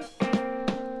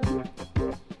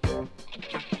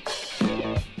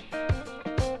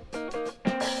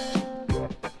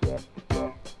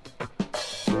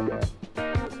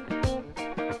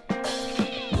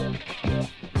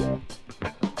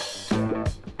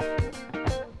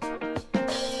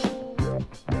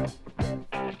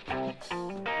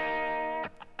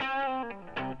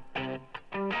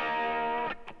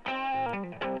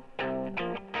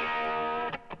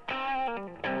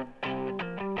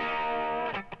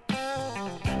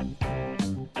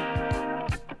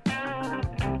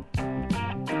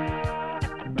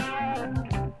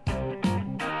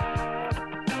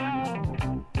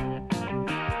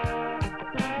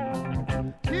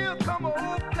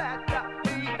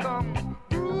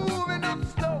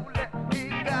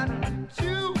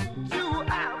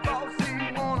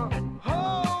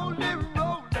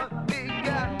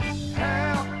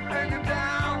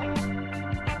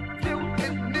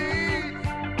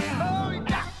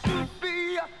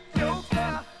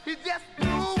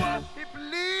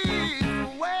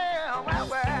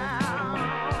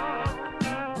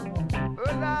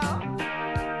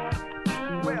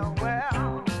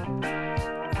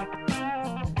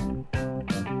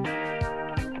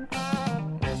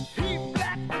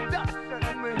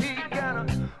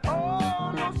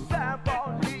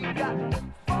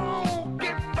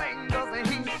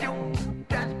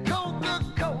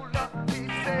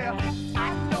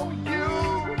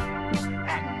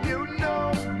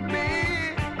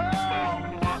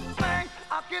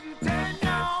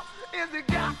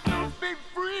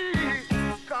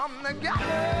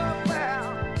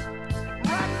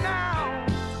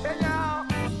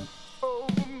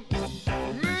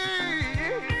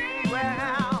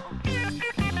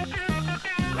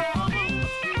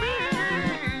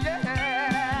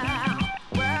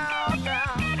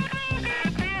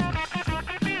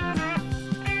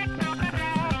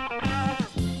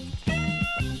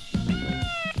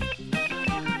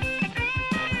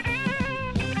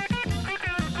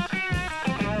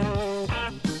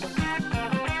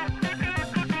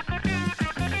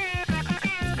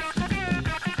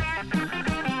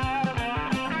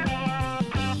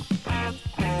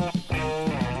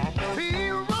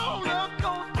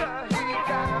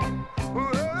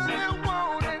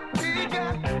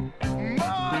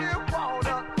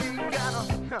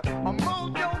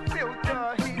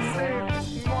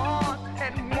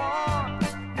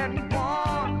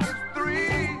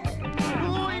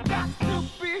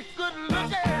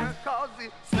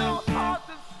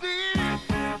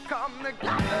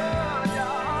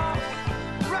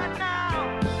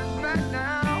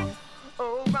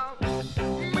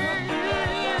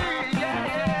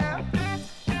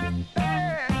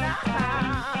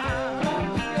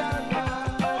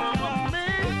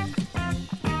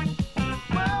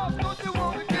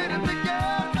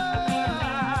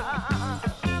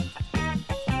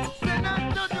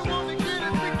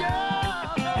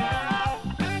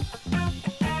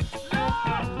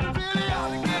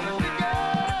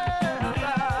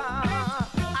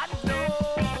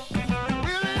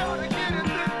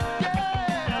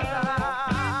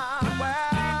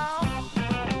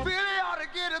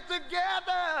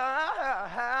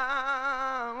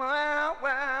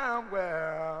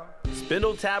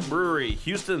 Spindle Tap Brewery,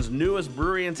 Houston's newest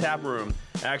brewery and tap room.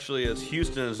 Actually, it's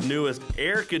Houston's newest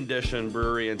air-conditioned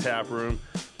brewery and tap room.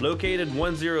 Located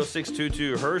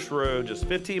 10622 Hirsch Road, just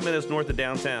 15 minutes north of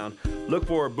downtown. Look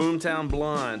for Boomtown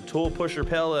Blonde, Tool Pusher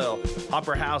Pale Ale,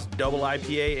 Hopper House Double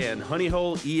IPA, and Honey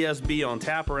Hole ESB on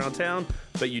tap around town.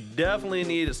 But you definitely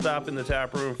need to stop in the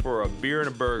tap room for a beer and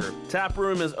a burger. Tap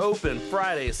room is open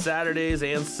Fridays, Saturdays,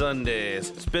 and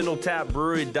Sundays.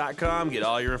 SpindleTapBrewery.com. Get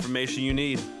all your information you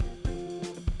need.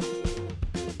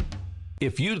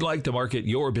 If you'd like to market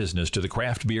your business to the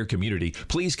craft beer community,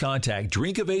 please contact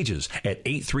Drink of Ages at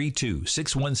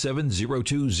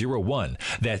 832-617-0201.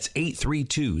 That's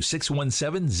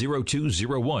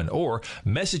 832-617-0201, or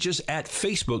message us at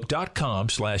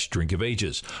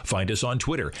facebook.com/drinkofages. Find us on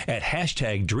Twitter at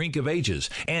 #DrinkOfAges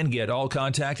and get all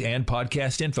contact and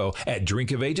podcast info at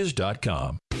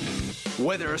drinkofages.com.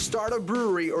 Whether a startup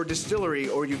brewery or distillery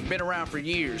or you've been around for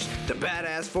years, the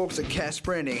badass folks at Cash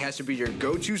Branding has to be your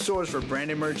go-to source for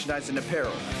branded merchandise and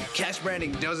apparel. Cash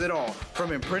Branding does it all,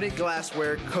 from imprinted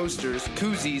glassware, coasters,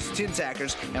 koozies, tin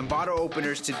tackers, and bottle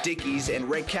openers to Dickies and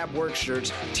red cap work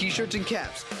shirts, t-shirts, and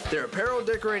caps. Their apparel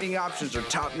decorating options are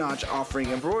top-notch, offering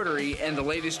embroidery and the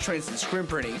latest trends in screen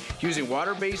printing, using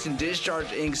water-based and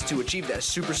discharge inks to achieve that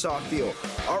super soft feel.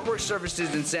 Artwork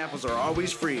services and samples are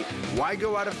always free. Why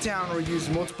go out of town or use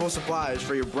multiple suppliers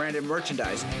for your branded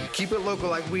merchandise? Keep it local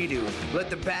like we do. Let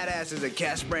the badasses at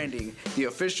Cash Branding, the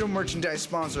official merchandise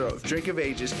sponsor of Drink of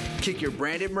Ages, kick your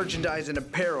branded merchandise and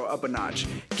apparel up a notch.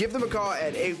 Give them a call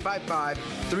at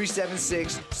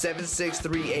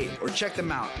 855-376-7638 or check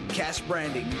them out,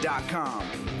 cashbranding.com.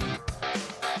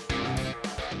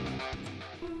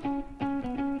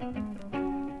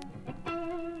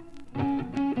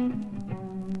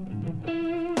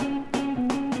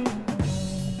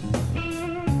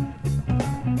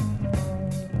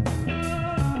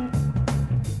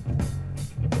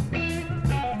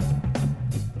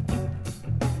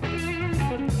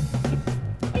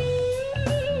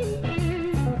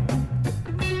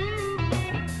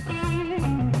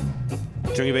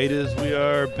 Drink of Ages, we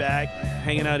are back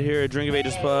hanging out here at Drink of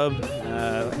Ages Pub. Like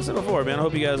I said before, man, I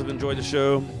hope you guys have enjoyed the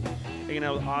show. Hanging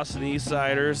out with Austin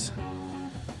Eastsiders.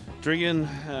 Drinking,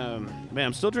 man,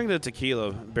 I'm still drinking the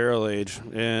tequila barrel age,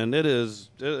 and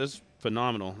it's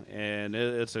phenomenal. And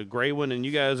it's a great one, and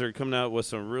you guys are coming out with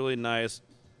some really nice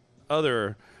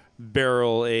other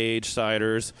barrel age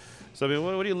ciders. So, I mean,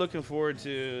 what are you looking forward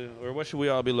to, or what should we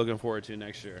all be looking forward to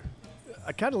next year?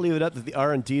 I kind of leave it up to the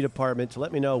R&D department to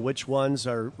let me know which ones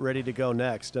are ready to go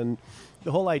next. And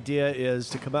the whole idea is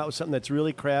to come out with something that's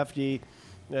really crafty,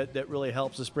 that really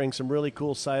helps us bring some really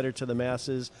cool cider to the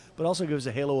masses, but also gives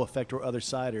a halo effect to other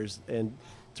ciders in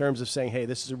terms of saying, hey,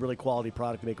 this is a really quality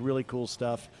product, make really cool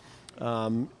stuff.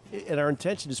 And our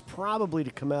intention is probably to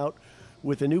come out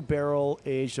with a new barrel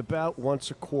aged about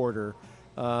once a quarter,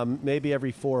 maybe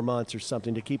every 4 months or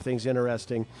something to keep things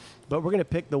interesting. But we're going to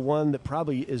pick the one that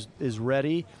probably is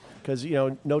ready because, you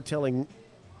know, no telling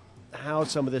how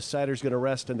some of this cider is going to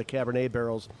rest in the Cabernet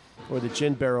barrels or the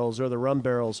gin barrels or the rum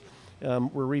barrels.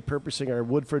 We're repurposing our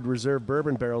Woodford Reserve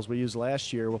bourbon barrels we used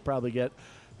last year. We'll probably get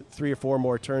 3 or 4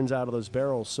 more turns out of those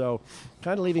barrels. So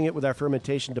kind of leaving it with our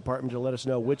fermentation department to let us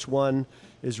know which one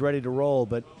is ready to roll.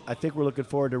 But I think we're looking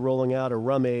forward to rolling out a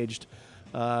rum-aged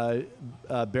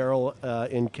barrel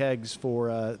in kegs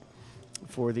for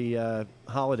the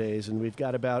holidays, and we've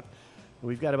got about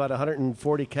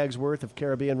 140 kegs worth of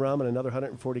Caribbean rum and another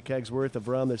 140 kegs worth of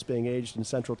rum that's being aged in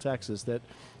Central Texas that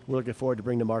we're looking forward to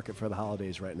bring to market for the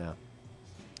holidays right now.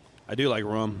 I do like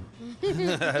rum.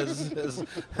 I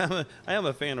am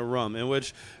a fan of rum, in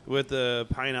which with the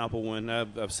pineapple one,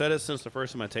 I've said it since the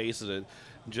first time I tasted it.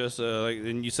 Just like,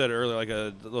 and you said it earlier, like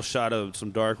a little shot of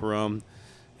some dark rum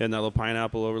and that little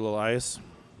pineapple over a little ice.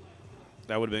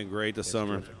 That would have been great this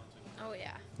summer. Terrific. Oh,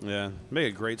 yeah. Yeah.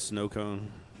 Make a great snow cone.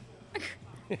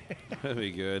 That'd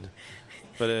be good.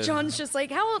 But John's just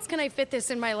like, how else can I fit this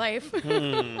in my life?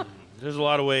 There's a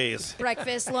lot of ways.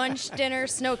 Breakfast, lunch, dinner,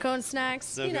 snow cone snacks.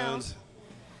 Snow cones.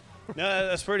 No,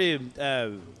 that's pretty.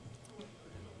 The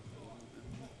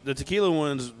tequila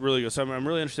one's really good. So I'm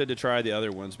really interested to try the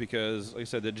other ones because, like I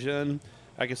said, the gin,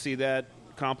 I can see that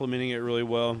complementing it really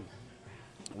well.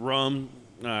 Rum,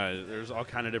 there's all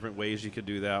kind of different ways you could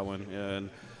do that one, and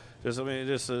just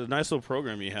a nice little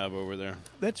program you have over there.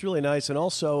 That's really nice, and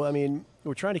also, I mean,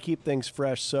 we're trying to keep things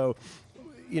fresh. So,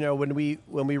 you know, when we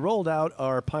rolled out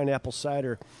our pineapple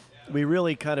cider, we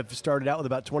really kind of started out with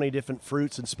about 20 different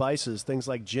fruits and spices, things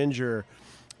like ginger.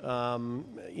 We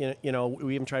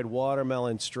even tried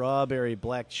watermelon, strawberry,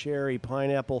 black cherry,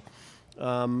 pineapple.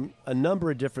 A number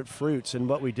of different fruits, and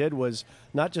what we did was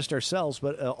not just ourselves,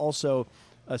 but also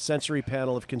a sensory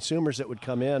panel of consumers that would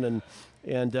come in,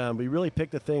 and we really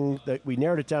picked the thing that we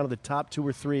narrowed it down to the top 2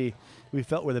 or 3 we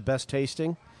felt were the best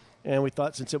tasting, and we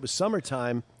thought since it was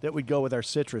summertime that we'd go with our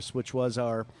citrus, which was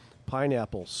our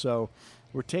pineapple. So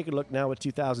we're taking a look now at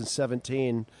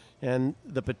 2017 and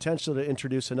the potential to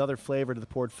introduce another flavor to the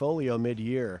portfolio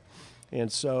mid-year,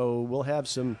 and so we'll have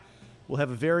a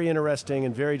very interesting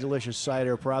and very delicious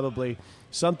cider probably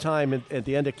sometime at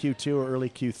the end of Q2 or early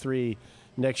Q3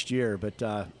 next year, but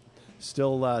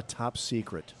still top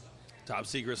secret. Top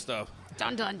secret stuff.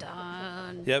 Dun, dun,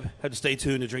 dun. Yep. Have to stay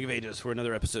tuned to Drink of Ages for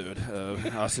another episode of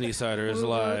Austin Eastsiders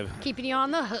Live. Keeping you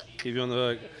on the hook. Keep you on the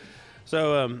hook.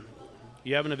 So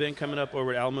you have an event coming up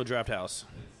over at Alamo Draft House.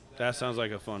 That sounds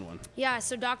like a fun one. Yeah,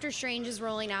 so Doctor Strange is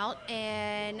rolling out,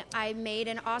 and I made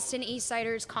an Austin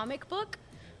Eastsiders comic book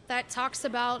that talks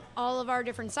about all of our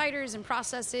different ciders and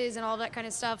processes and all that kind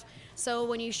of stuff. So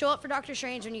when you show up for Doctor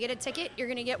Strange, when you get a ticket, you're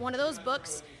going to get one of those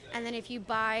books. And then if you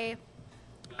buy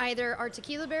either our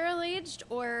tequila barrel aged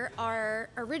or our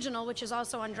original, which is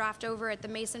also on draft over at the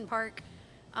Mason Park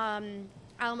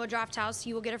Alamo Draft House,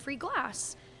 you will get a free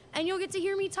glass. and you'll get to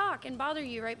hear me talk and bother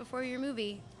you right before your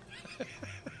movie,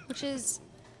 which is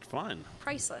fun,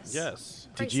 priceless. Yes.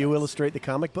 Did you illustrate the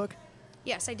comic book?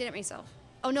 Yes, I did it myself.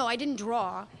 Oh no, I didn't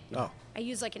draw. Oh. I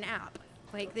use like an app.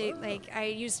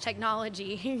 I use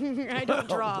technology. I don't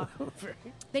draw.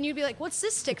 Then you'd be like, "What's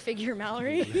this stick figure,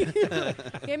 Mallory?"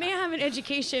 I may have an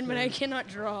education, but I cannot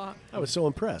draw. I was so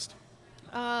impressed.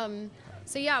 So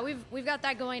yeah, we've got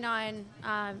that going on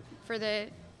for the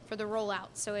rollout.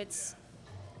 So it's,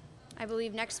 I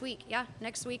believe, next week. Yeah,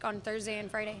 next week on Thursday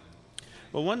and Friday.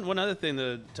 Well, one other thing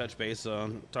to touch base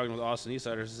on, talking with Austin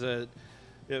Eastsiders, is that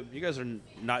you guys are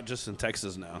not just in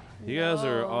Texas now. You guys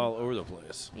are all over the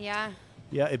place. Yeah.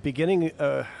 Yeah, at the beginning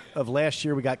of last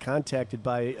year, we got contacted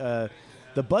by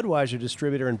the Budweiser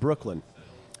distributor in Brooklyn,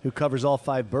 who covers all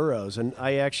 5 boroughs. And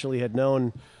I actually had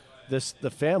known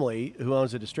the family who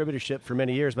owns a distributorship for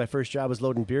many years. My first job was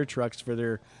loading beer trucks for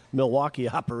their Milwaukee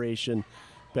operation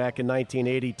back in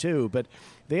 1982. But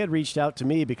they had reached out to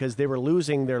me because they were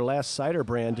losing their last cider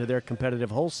brand to their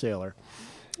competitive wholesaler.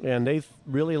 And they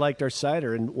really liked our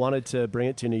cider and wanted to bring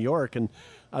it to New York. And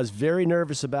I was very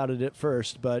nervous about it at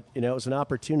first, but it was an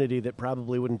opportunity that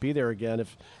probably wouldn't be there again.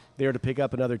 If they were to pick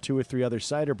up another 2 or 3 other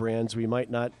cider brands, we might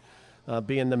not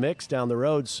be in the mix down the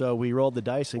road. So we rolled the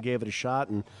dice and gave it a shot,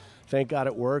 and thank God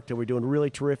it worked. And we're doing really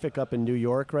terrific up in New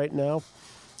York right now.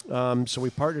 So we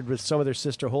partnered with some of their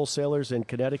sister wholesalers in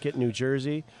Connecticut, New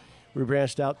Jersey. We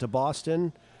branched out to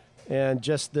Boston, and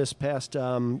just this past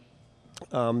several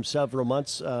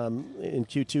months in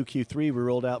Q2, Q3, we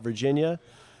rolled out Virginia,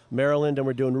 Maryland, and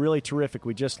we're doing really terrific.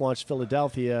 We just launched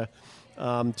Philadelphia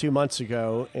 2 months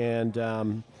ago, and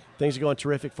things are going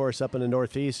terrific for us up in the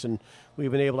Northeast, and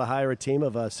we've been able to hire a team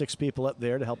of 6 people up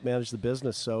there to help manage the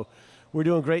business. So we're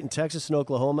doing great in Texas and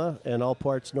Oklahoma and all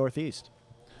parts Northeast.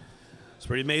 It's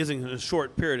pretty amazing in a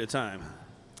short period of time.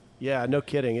 Yeah, no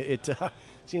kidding. It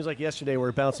seems like yesterday we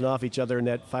were bouncing off each other in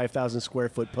that 5,000 square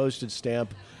foot postage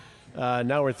stamp.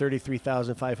 Now we're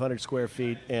 33,500 square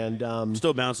feet, and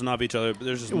still bouncing off each other. But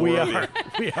there's just more. We of are.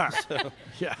 you. We are. So.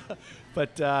 Yeah,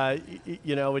 but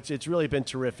it's really been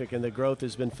terrific, and the growth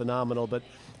has been phenomenal. But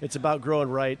it's about growing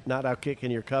right, not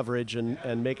outkicking your coverage,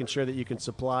 and making sure that you can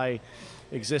supply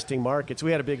existing markets.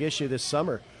 We had a big issue this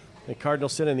summer. The cardinal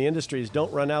sin in the industry is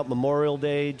don't run out Memorial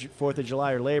Day, 4th of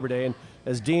July, or Labor Day. And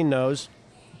as Dean knows,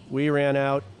 we ran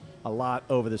out a lot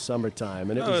over the summertime,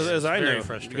 and it was as I know,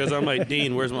 because I'm like,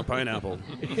 Dean, where's my pineapple?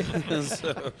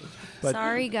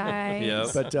 Sorry, guys.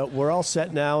 Yep. But we're all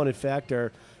set now, and in fact,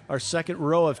 our second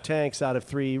row of tanks out of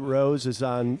 3 rows is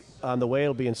on the way.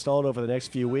 It'll be installed over the next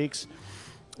few weeks,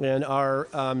 and our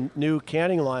new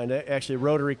canning line, actually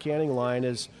rotary canning line,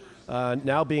 is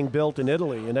now being built in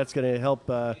Italy, and that's going to help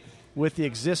with the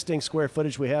existing square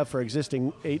footage we have for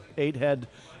existing 8-head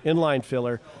inline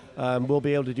filler. We'll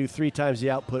be able to do 3 times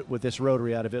the output with this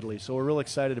rotary out of Italy. So we're real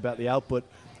excited about the output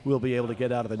we'll be able to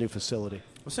get out of the new facility.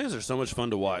 Those things are so much fun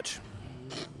to watch.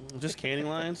 Just canning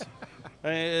lines.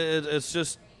 It's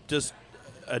just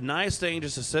a nice thing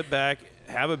just to sit back,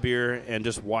 have a beer, and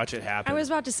just watch it happen. I was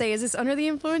about to say, is this under the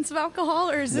influence of alcohol,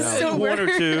 or is this sober? 1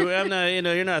 or 2. I'm not.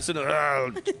 You're not sitting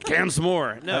there, can some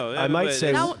more. No. I might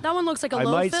say that one looks like a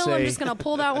low fill. I'm just going to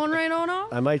pull that one right on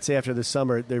off. I might say after the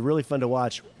summer, they're really fun to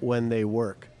watch when they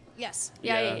work. Yes.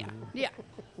 Yeah. Yeah.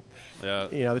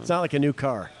 It's not like a new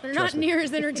car. They're not near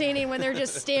as entertaining when they're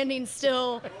just standing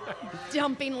still,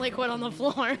 dumping liquid on the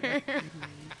floor.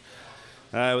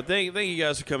 Well, thank you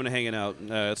guys for coming and hanging out.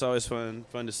 It's always fun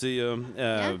to see you.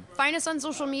 Find us on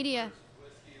social media: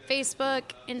 Facebook,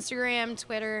 Instagram,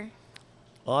 Twitter.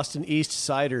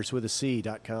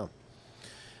 AustinEastCiders.com.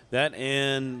 That,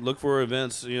 and look for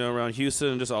events, around Houston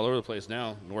and just all over the place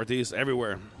now, Northeast,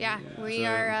 everywhere. Yeah, we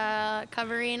are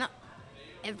covering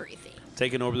everything.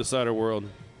 Taking over the cider world.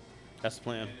 That's the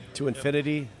plan. To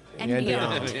infinity and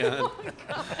beyond.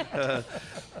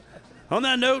 On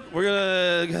that note, we're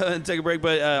going to go ahead and take a break.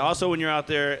 But also, when you're out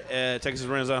there at Texas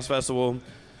Renaissance Festival,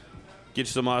 get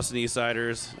you some Austin East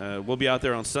Ciders. We'll be out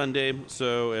there on Sunday.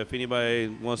 So if anybody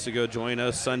wants to go join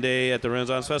us Sunday at the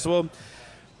Renaissance Festival,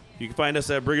 you can find us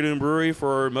at Brigadoon Brewery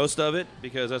for most of it,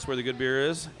 because that's where the good beer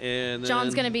is. And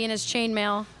John's going to be in his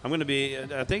chainmail. I'm going to be.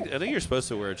 I think you're supposed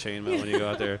to wear a chainmail when you go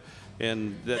out there,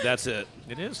 and that's it.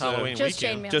 It is Halloween just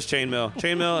weekend. Chainmail. Just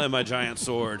chainmail, and my giant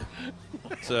sword.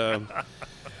 So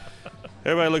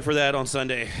everybody look for that on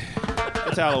Sunday.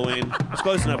 It's Halloween. It's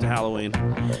close enough to Halloween.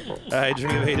 All right,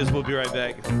 Drink of Ages. We'll be right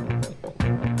back.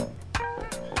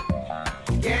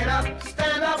 Get up,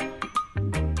 stand up.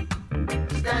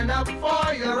 Stand up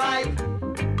for your right.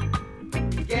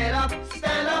 Get up,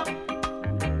 stand up.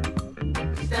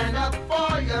 Stand up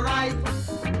for your right.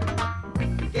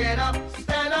 Get up,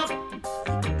 stand up.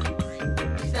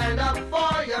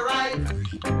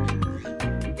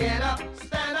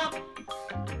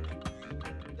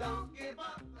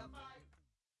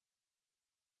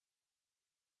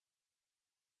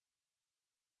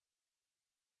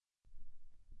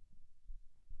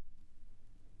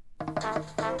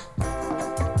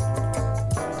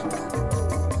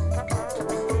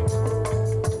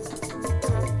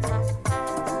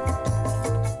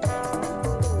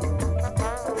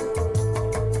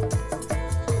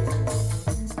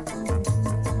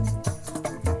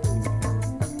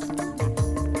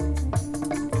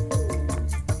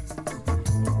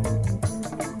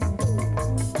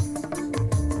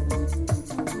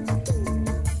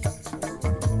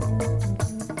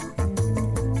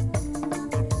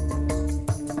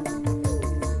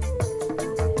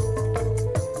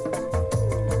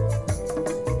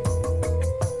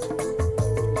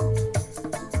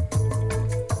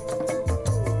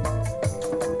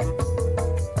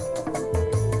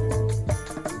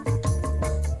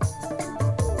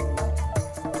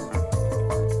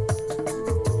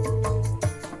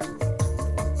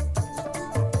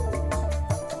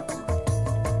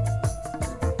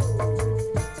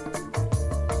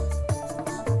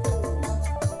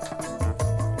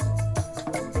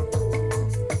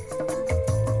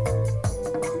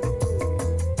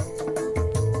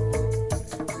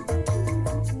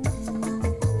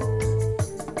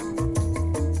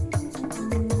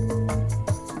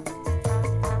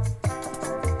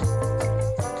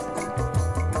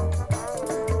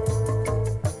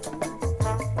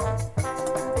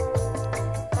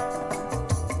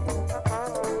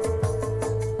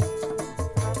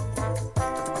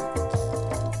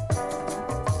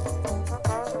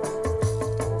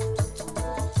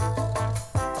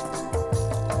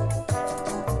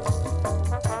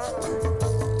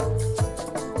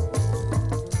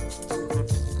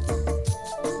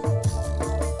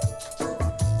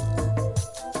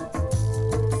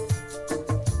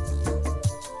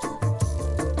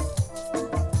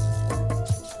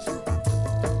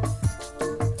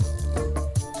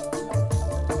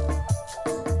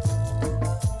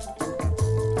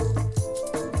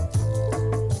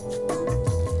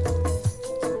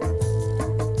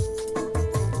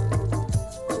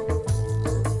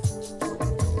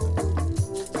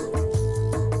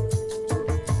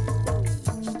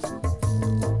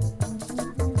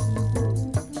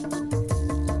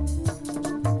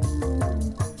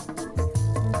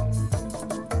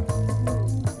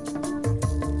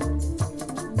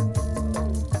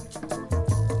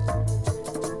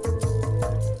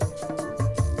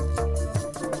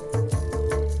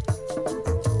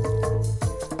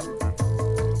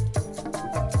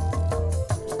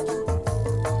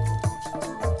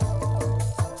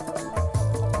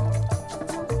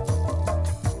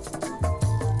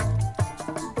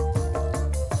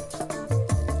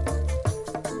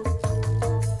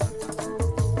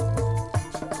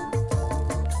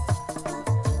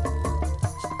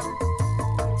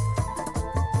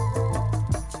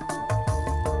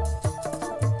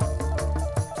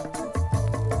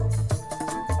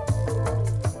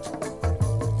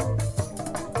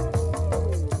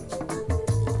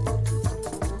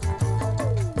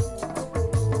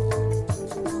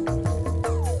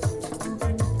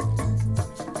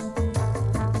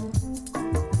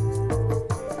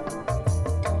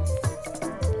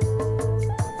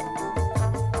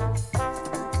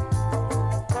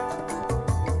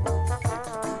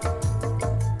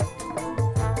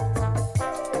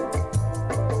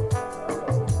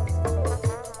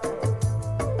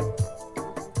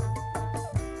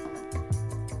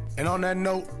 And on that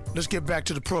note, let's get back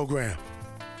to the program.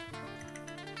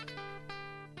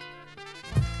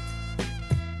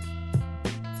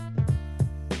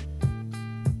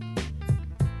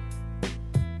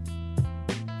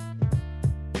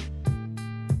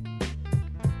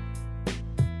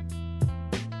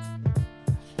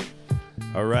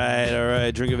 All right.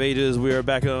 Drink of Ages. We are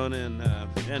back on, and I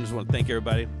just want to thank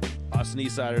everybody, Austin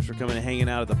Eastsiders, for coming and hanging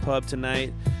out at the pub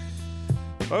tonight.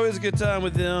 Always a good time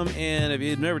with them, and if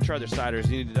you've never tried their ciders,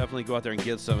 you need to definitely go out there and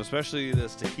get some, especially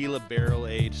this tequila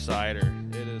barrel-aged cider.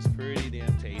 It is pretty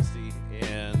damn tasty,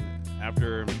 and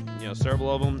after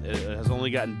several of them, it has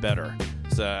only gotten better.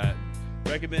 So I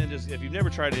recommend, just if you've never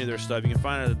tried any of their stuff, you can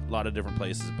find it at a lot of different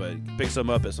places, but pick some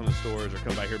up at some of the stores or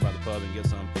come by here by the pub and get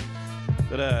some.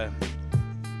 But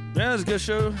man, it's a good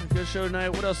show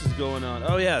tonight. What else is going on?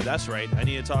 Oh yeah, that's right. I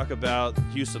need to talk about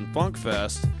Houston Funk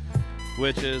Fest,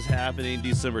 which is happening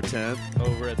December 10th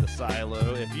over at the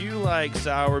Silo. If you like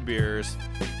sour beers,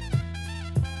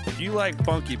 if you like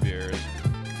funky beers,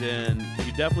 then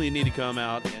you definitely need to come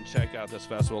out and check out this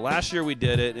festival. Last year we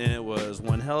did it, and it was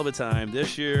one hell of a time.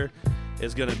 This year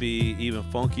is going to be even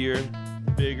funkier,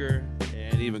 bigger,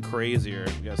 and even crazier.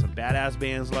 We got some badass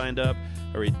bands lined up,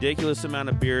 a ridiculous amount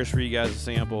of beers for you guys to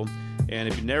sample. And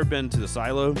if you've never been to the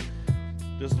Silo,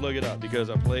 just look it up, because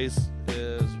our place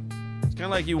is... It's kind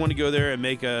of like you want to go there and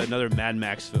make another Mad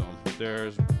Max film.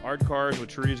 There's art cars with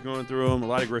trees going through them, a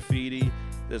lot of graffiti,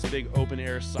 this big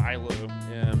open-air silo,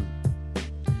 and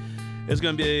it's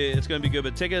gonna be good.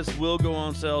 But tickets will go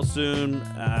on sale soon.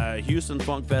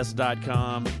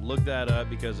 HoustonFunkFest.com. Look that up,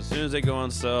 because as soon as they go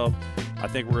on sale, I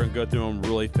think we're gonna go through them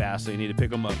really fast. So you need to pick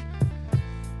them up.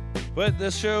 But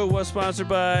this show was sponsored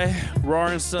by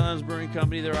Roaring Sons Brewing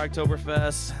Company, their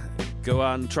Oktoberfest. Go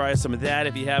out and try some of that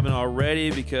if you haven't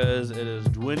already, because it is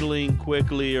dwindling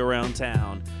quickly around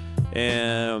town.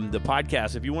 And the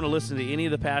podcast, if you want to listen to any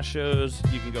of the past shows,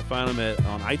 you can go find them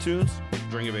on iTunes,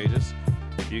 Drink of Ages.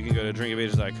 You can go to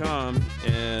drinkofages.com,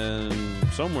 and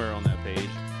somewhere on that page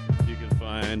you can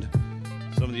find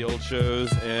some of the old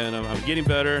shows. And I'm getting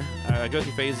better. I go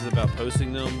through phases about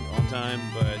posting them on time,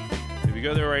 but if you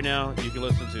go there right now, you can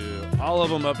listen to all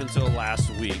of them up until last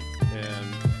week.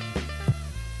 And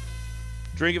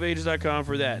drinkofages.com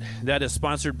for that. That is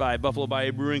sponsored by Buffalo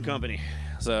Bayou Brewing Company.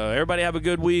 So everybody have a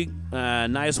good week.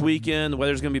 Nice weekend. The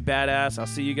weather's going to be badass. I'll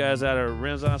see you guys at our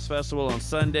Renaissance Festival on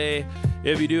Sunday.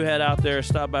 If you do head out there,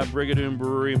 stop by Brigadoon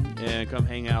Brewery and come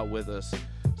hang out with us.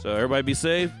 So everybody be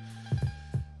safe.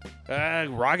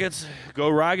 Rockets. Go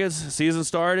Rockets. Season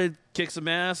started. Kick some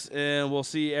ass. And we'll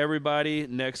see everybody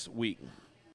next week.